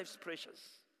under life's pressures.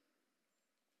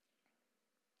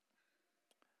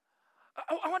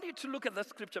 I want you to look at that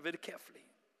scripture very carefully.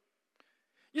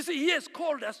 You see, he has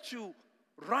called us to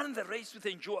run the race with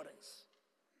endurance.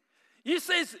 He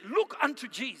says, look unto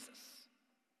Jesus,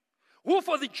 who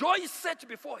for the joy set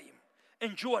before him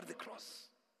endured the cross.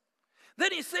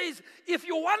 Then he says, if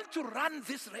you want to run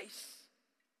this race,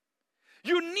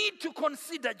 you need to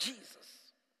consider Jesus.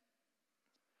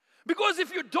 Because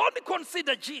if you don't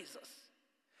consider Jesus,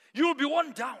 you'll be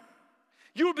worn down.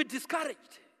 You'll be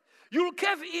discouraged. You'll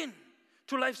cave in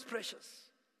to life's pressures.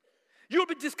 You'll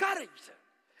be discouraged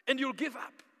and you'll give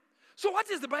up. So what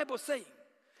is the Bible saying?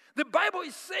 The Bible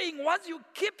is saying once you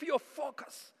keep your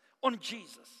focus on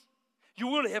Jesus, you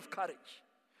will have courage.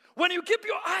 When you keep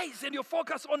your eyes and your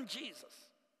focus on Jesus,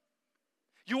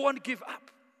 you won't give up.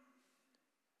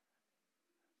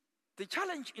 The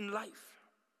challenge in life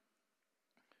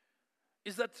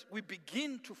is that we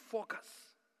begin to focus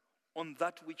on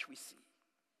that which we see.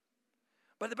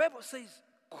 But the Bible says,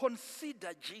 consider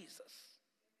Jesus.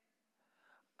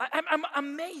 I'm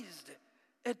amazed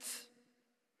at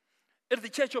the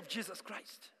Church of Jesus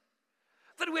Christ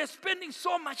that we are spending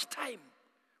so much time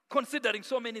considering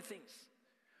so many things.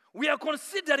 We are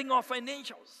considering our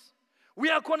financials. We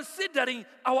are considering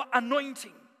our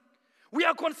anointing. We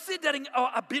are considering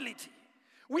our ability.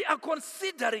 We are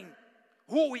considering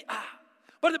who we are.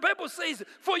 But the Bible says,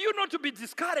 for you not to be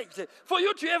discouraged, for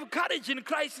you to have courage in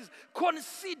crisis,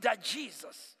 consider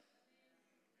Jesus.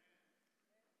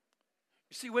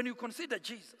 You see, when you consider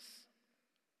Jesus,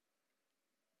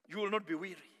 you will not be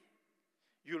weary.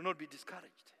 You will not be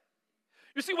discouraged.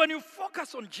 You see, when you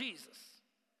focus on Jesus,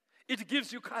 it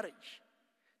gives you courage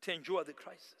to endure the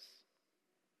crisis.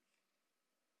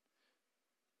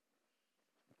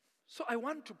 So I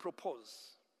want to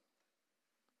propose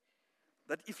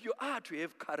that if you are to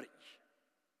have courage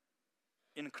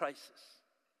in crisis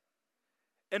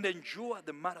and endure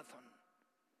the marathon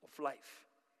of life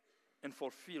and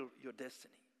fulfill your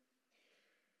destiny,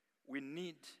 we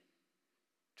need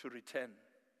to return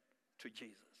to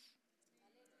Jesus.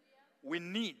 We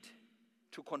need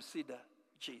to consider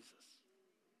Jesus.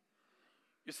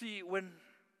 You see, when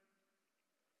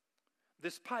the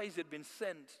spies had been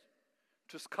sent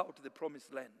to scout the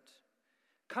promised land,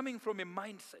 coming from a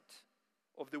mindset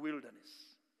of the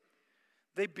wilderness,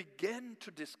 they began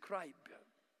to describe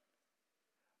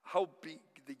how big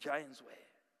the giants were.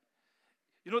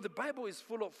 You know, the Bible is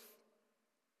full of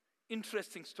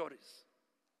interesting stories.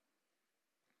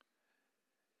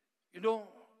 You know,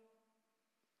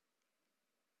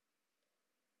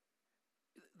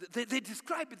 they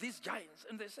describe these giants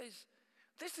and they say,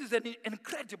 this is an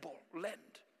incredible land.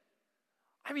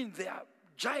 I mean, there are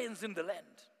giants in the land.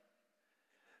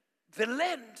 The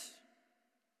land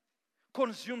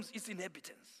consumes its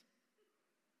inhabitants.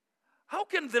 How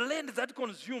can the land that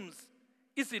consumes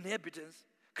its inhabitants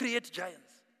create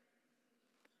giants?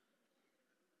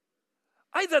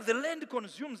 Either the land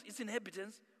consumes its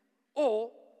inhabitants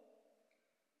or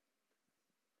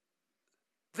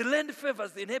the land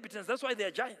favors the inhabitants. That's why they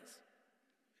are giants.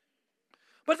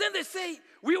 But then they say,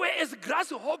 we were as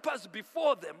grasshoppers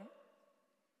before them.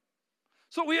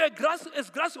 So we are as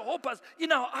grasshoppers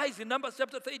in our eyes in Numbers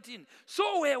chapter 13.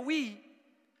 So were we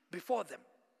before them.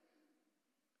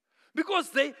 Because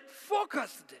they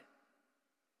focused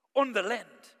on the land.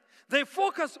 They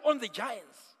focused on the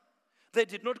giants. They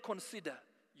did not consider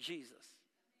Jesus.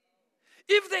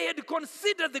 If they had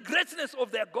considered the greatness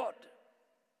of their God,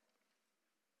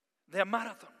 their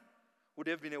marathon would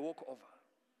have been a walkover.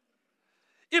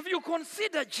 If you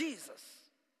consider Jesus,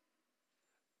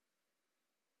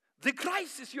 the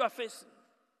crisis you are facing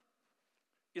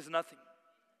is nothing.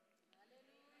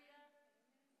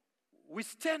 We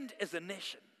stand as a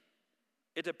nation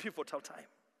at a pivotal time.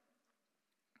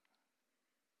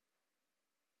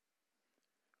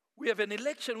 We have an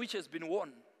election which has been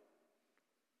won,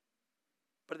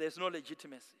 but there's no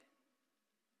legitimacy.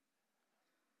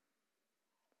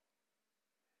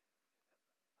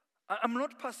 I'm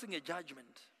not passing a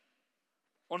judgment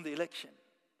on the election.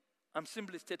 I'm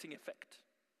simply stating a fact.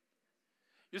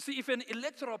 You see, if an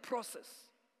electoral process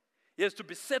has to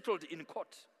be settled in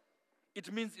court, it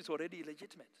means it's already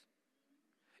illegitimate.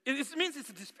 It means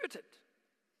it's disputed.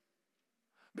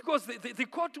 Because the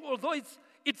court, although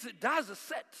it does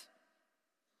set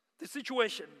the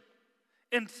situation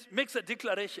and makes a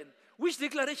declaration, which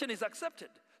declaration is accepted.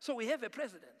 So we have a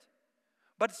president.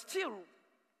 But still,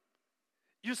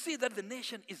 you see that the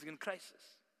nation is in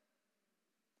crisis.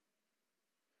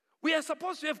 We are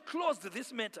supposed to have closed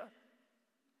this matter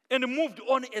and moved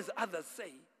on, as others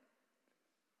say.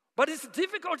 But it's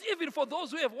difficult even for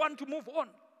those who have wanted to move on.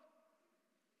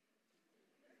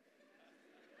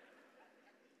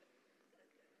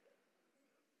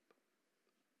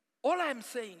 All I'm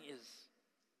saying is,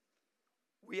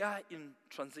 we are in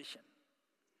transition.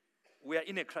 We are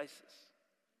in a crisis.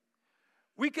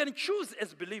 We can choose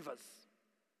as believers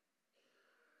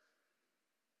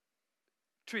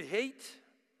to hate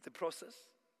the process,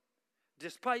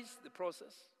 despise the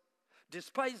process,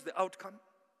 despise the outcome.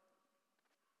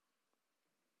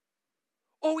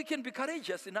 Or we can be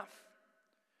courageous enough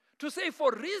to say,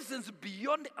 for reasons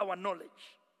beyond our knowledge,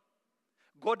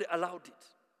 God allowed it.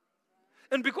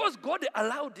 And because God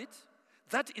allowed it,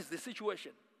 that is the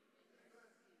situation.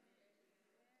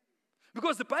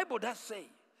 Because the Bible does say,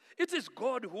 it is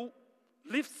God who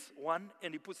lifts one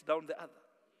and he puts down the other.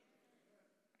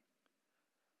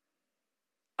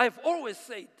 I've always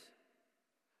said,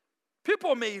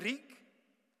 people may rig,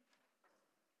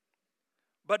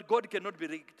 but God cannot be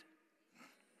rigged.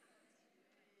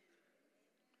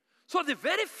 So the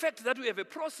very fact that we have a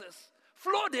process,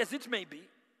 flawed as it may be,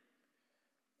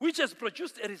 which has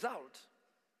produced a result,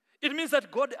 it means that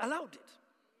God allowed it.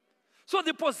 So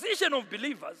the position of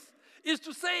believers is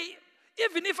to say,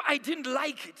 even if I didn't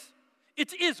like it,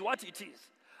 it is what it is.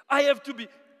 I have to be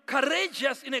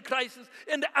courageous in a crisis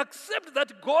and accept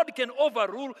that God can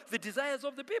overrule the desires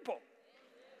of the people.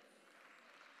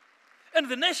 And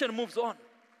the nation moves on.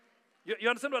 You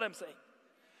understand what I'm saying?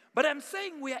 But I'm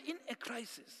saying we are in a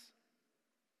crisis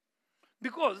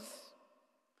because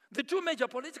the two major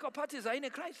political parties are in a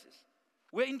crisis.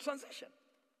 We're in transition.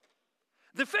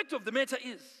 The fact of the matter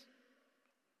is,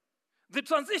 the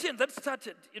transition that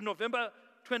started in November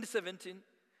 2017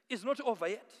 is not over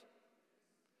yet.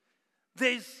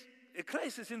 There is a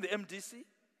crisis in the MDC.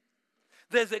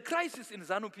 There's a crisis in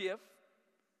ZANU-PF.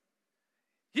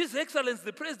 His Excellency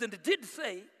the President did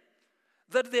say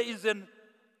that there is an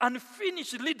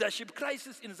unfinished leadership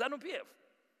crisis in ZANU-PF.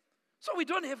 So we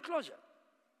don't have closure.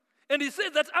 And he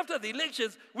said that after the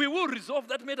elections, we will resolve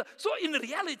that matter. So in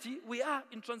reality, we are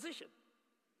in transition.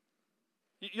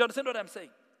 You understand what I'm saying?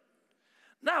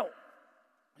 Now,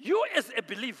 you as a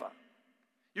believer,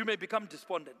 you may become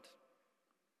despondent.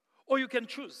 Or you can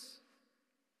choose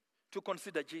to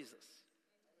consider Jesus.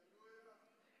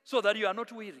 So that you are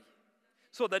not weary.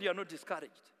 So that you are not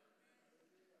discouraged.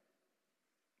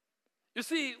 You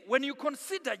see, when you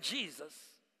consider Jesus,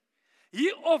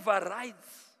 he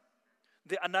overrides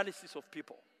the analysis of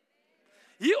people.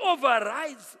 He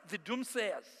overrides the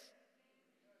doomsayers.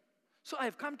 So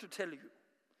I've come to tell you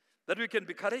that we can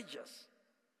be courageous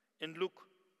and look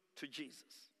to Jesus.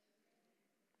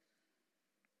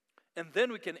 And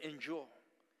then we can endure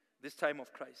this time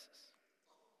of crisis.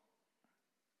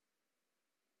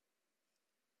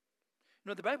 You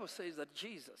know, the Bible says that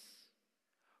Jesus,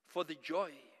 for the joy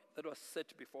that was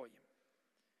set before him,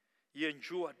 he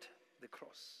endured the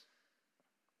cross.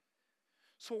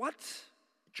 So what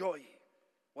joy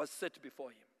was set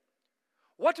before him?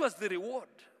 What was the reward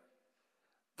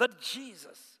that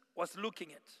Jesus was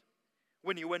looking at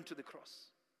when he went to the cross?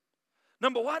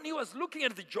 Number one, he was looking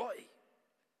at the joy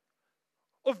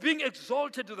of being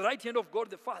exalted to the right hand of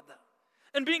God the Father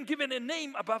and being given a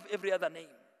name above every other name.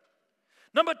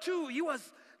 Number two, he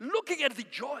was looking at the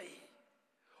joy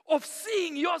of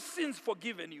seeing your sins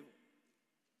forgiven you.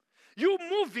 You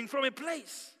moving from a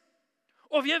place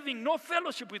of having no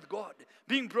fellowship with God,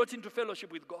 being brought into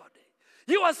fellowship with God.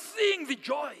 He was seeing the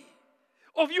joy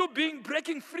of you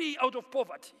breaking free out of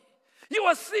poverty. He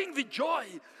was seeing the joy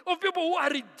of people who are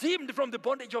redeemed from the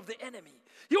bondage of the enemy.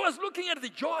 He was looking at the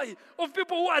joy of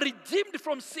people who are redeemed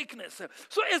from sickness.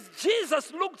 So as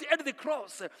Jesus looked at the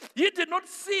cross, he did not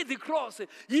see the cross.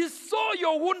 He saw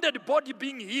your wounded body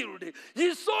being healed.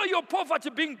 He saw your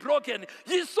poverty being broken.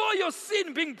 He saw your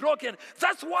sin being broken.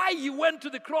 That's why he went to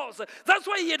the cross. That's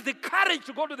why he had the courage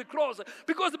to go to the cross.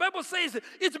 Because the Bible says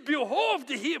it behoved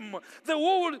him,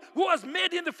 who was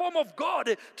made in the form of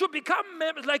God, to become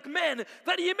like man,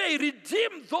 that he may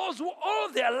redeem those who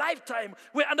all their lifetime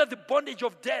were under the bondage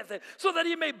of death, so that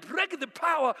he may break the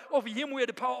power of him who had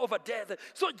the power over death.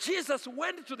 So Jesus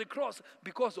went to the cross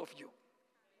because of you.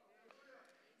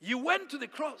 He went to the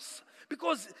cross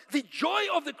because the joy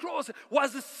of the cross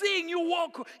was seeing you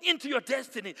walk into your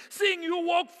destiny, seeing you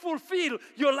walk, fulfill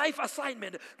your life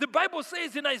assignment. The Bible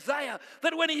says in Isaiah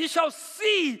that when he shall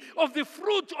see of the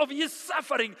fruit of his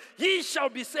suffering, he shall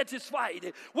be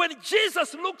satisfied. When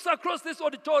Jesus looks across this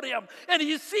auditorium and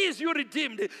he sees you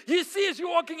redeemed, he sees you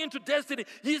walking into destiny,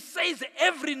 he says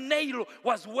every nail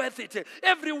was worth it.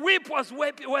 Every whip was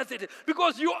worth it,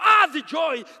 because you are the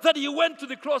joy that he went to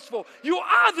the cross for. You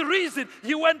are the reason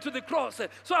he went to the cross.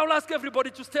 So I'll ask everybody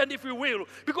to stand if we will,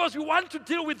 because we want to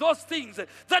deal with those things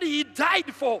that he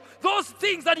died for, those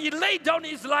things that he laid down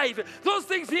his life, those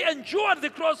things he endured the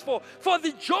cross for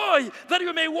the joy that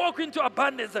you may walk into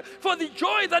abundance, for the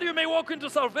joy that you may walk into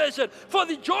salvation, for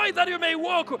the joy that you may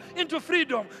walk into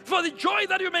freedom, for the joy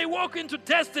that you may walk into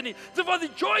destiny, for the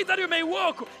joy that you may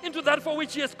walk into that for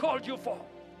which he has called you for.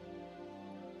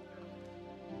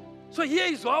 So here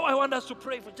is how I want us to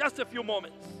pray for just a few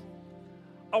moments.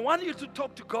 I want you to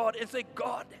talk to God and say,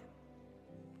 God,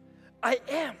 I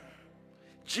am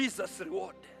Jesus'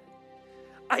 reward.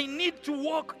 I need to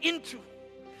walk into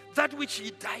that which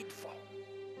he died for.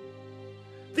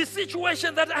 The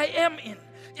situation that I am in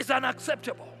is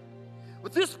unacceptable.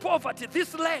 With this poverty,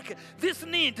 this lack, this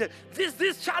need,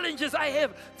 these challenges I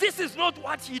have, this is not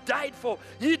what he died for.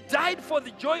 He died for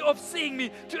the joy of seeing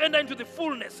me to enter into the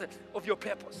fullness of your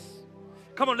purpose.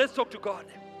 Come on, let's talk to God.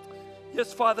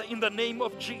 Yes, Father, in the name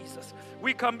of Jesus,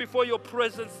 we come before your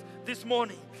presence this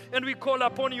morning and we call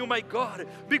upon you, my God,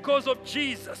 because of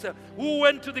Jesus who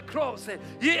went to the cross.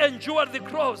 He endured the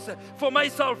cross for my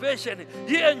salvation.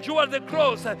 He endured the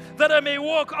cross that I may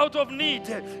walk out of need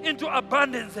into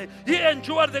abundance. He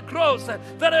endured the cross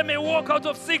that I may walk out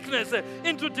of sickness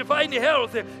into divine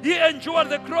health. He endured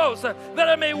the cross that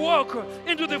I may walk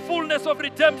into the fullness of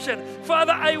redemption.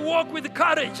 Father, I walk with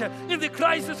courage in the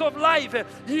crisis of life.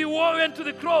 He went to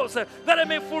the cross that I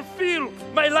may fulfill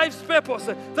my life's purpose,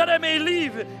 that I may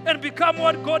live and become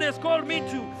what God has called me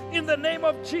to, in the name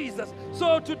of Jesus.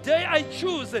 So today I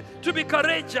choose to be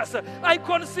courageous. I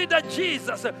consider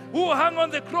Jesus who hung on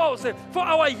the cross for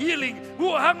our healing,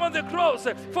 who hung on the cross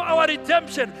for our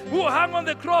redemption, who hung on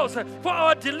the cross for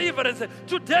our deliverance.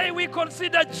 Today we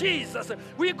consider Jesus.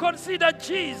 We consider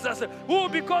Jesus who,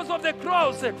 because of the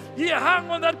cross, he hung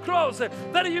on that cross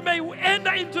that he may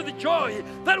enter into the joy,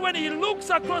 that when he looks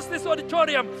across this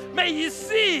auditorium, may he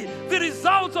see the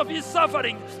results of his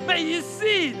suffering. May he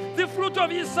see the fruit of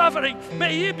his suffering.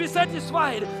 May he be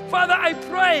satisfied. Father, I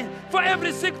pray for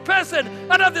every sick person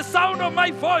under the sound of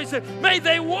my voice. May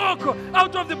they walk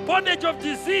out of the bondage of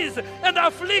disease and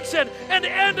affliction and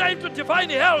enter into divine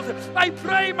health. I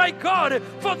pray, my God,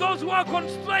 for those who are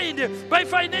constrained by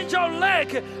financial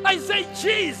lack. I say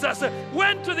Jesus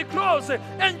went to the cross,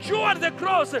 endured the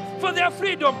cross for their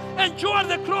freedom, endured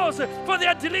the cross for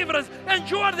their deliverance,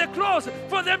 endured the cross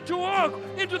for them to walk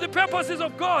into the purposes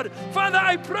of God. Father,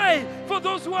 I pray for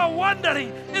those who are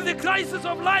wandering in the crisis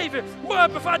of life, who are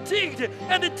fatigued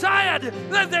and tired,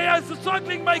 that they are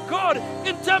struggling, my God,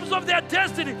 in terms of their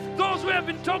destiny. Those who have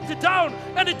been talked down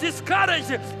and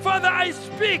discouraged, Father, I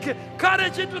speak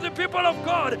courage into the people of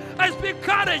God. I speak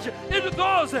courage into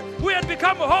those who had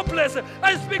become hopeless.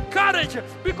 I speak courage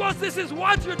because this is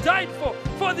what you died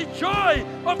for the joy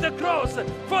of the cross,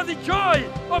 for the joy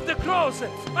of the cross.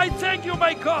 I thank you,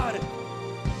 my God.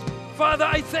 Father,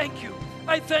 I thank you.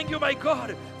 I thank you, my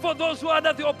God, for those who are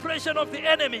under the oppression of the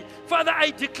enemy. Father, I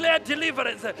declare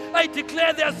deliverance. I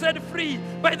declare they are set free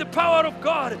by the power of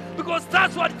God, because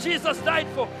that's what Jesus died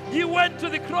for. He went to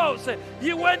the cross.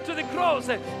 He went to the cross.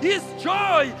 His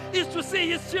joy is to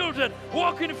see his children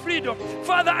walk in freedom.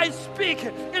 Father, I speak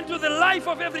into the life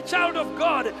of every child of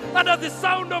God under the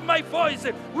sound of my voice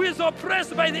who is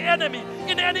oppressed by the enemy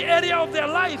in any area of their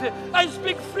life. I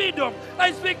speak freedom.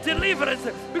 I speak deliverance,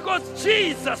 because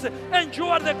Jesus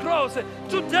endured the cross.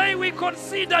 Today we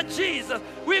consider Jesus.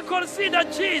 We consider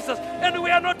Jesus, and we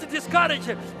are not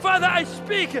discouraged. Father, I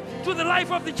speak to the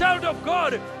life of the child of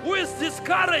God who is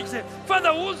discouraged.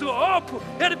 Father, whose hope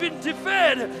had been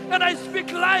deferred. And I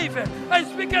speak life. I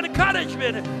speak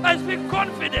encouragement. I speak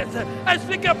confidence. I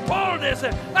speak a boldness.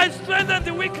 I strengthen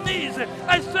the weak knees.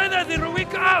 I strengthen the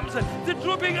weak arms, the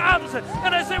drooping arms.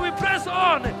 And I say we press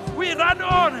on. We run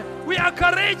on. We are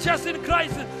courageous in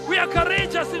crisis. We are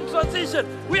courageous in transition.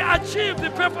 We achieve the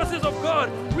purposes of God.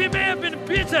 We may have been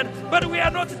beaten, but we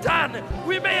are not done.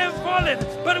 We may have fallen,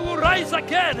 but we will rise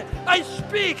again. I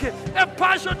speak a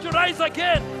passion to rise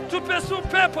again, to pursue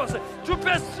purpose, to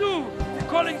pursue the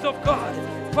callings of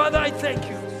God. Father, I thank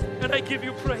you and I give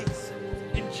you praise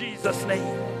in Jesus'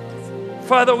 name.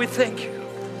 Father, we thank you.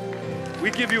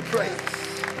 We give you praise.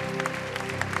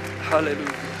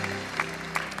 Hallelujah.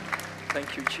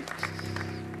 Thank you, Jesus.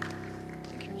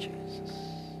 Thank you, Jesus.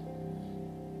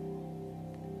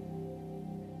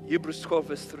 Hebrews 12,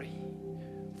 verse 3.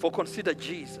 For consider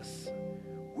Jesus,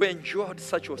 who endured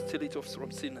such hostility from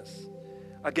sinners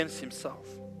against himself,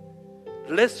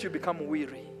 lest you become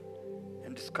weary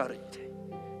and discouraged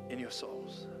in your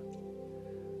souls.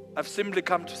 I've simply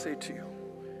come to say to you,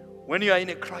 when you are in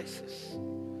a crisis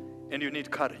and you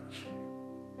need courage,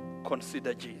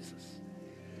 consider Jesus.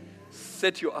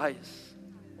 Set your eyes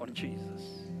on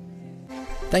Jesus.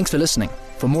 Thanks for listening.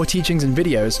 For more teachings and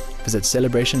videos, visit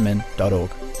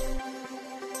celebrationmen.org.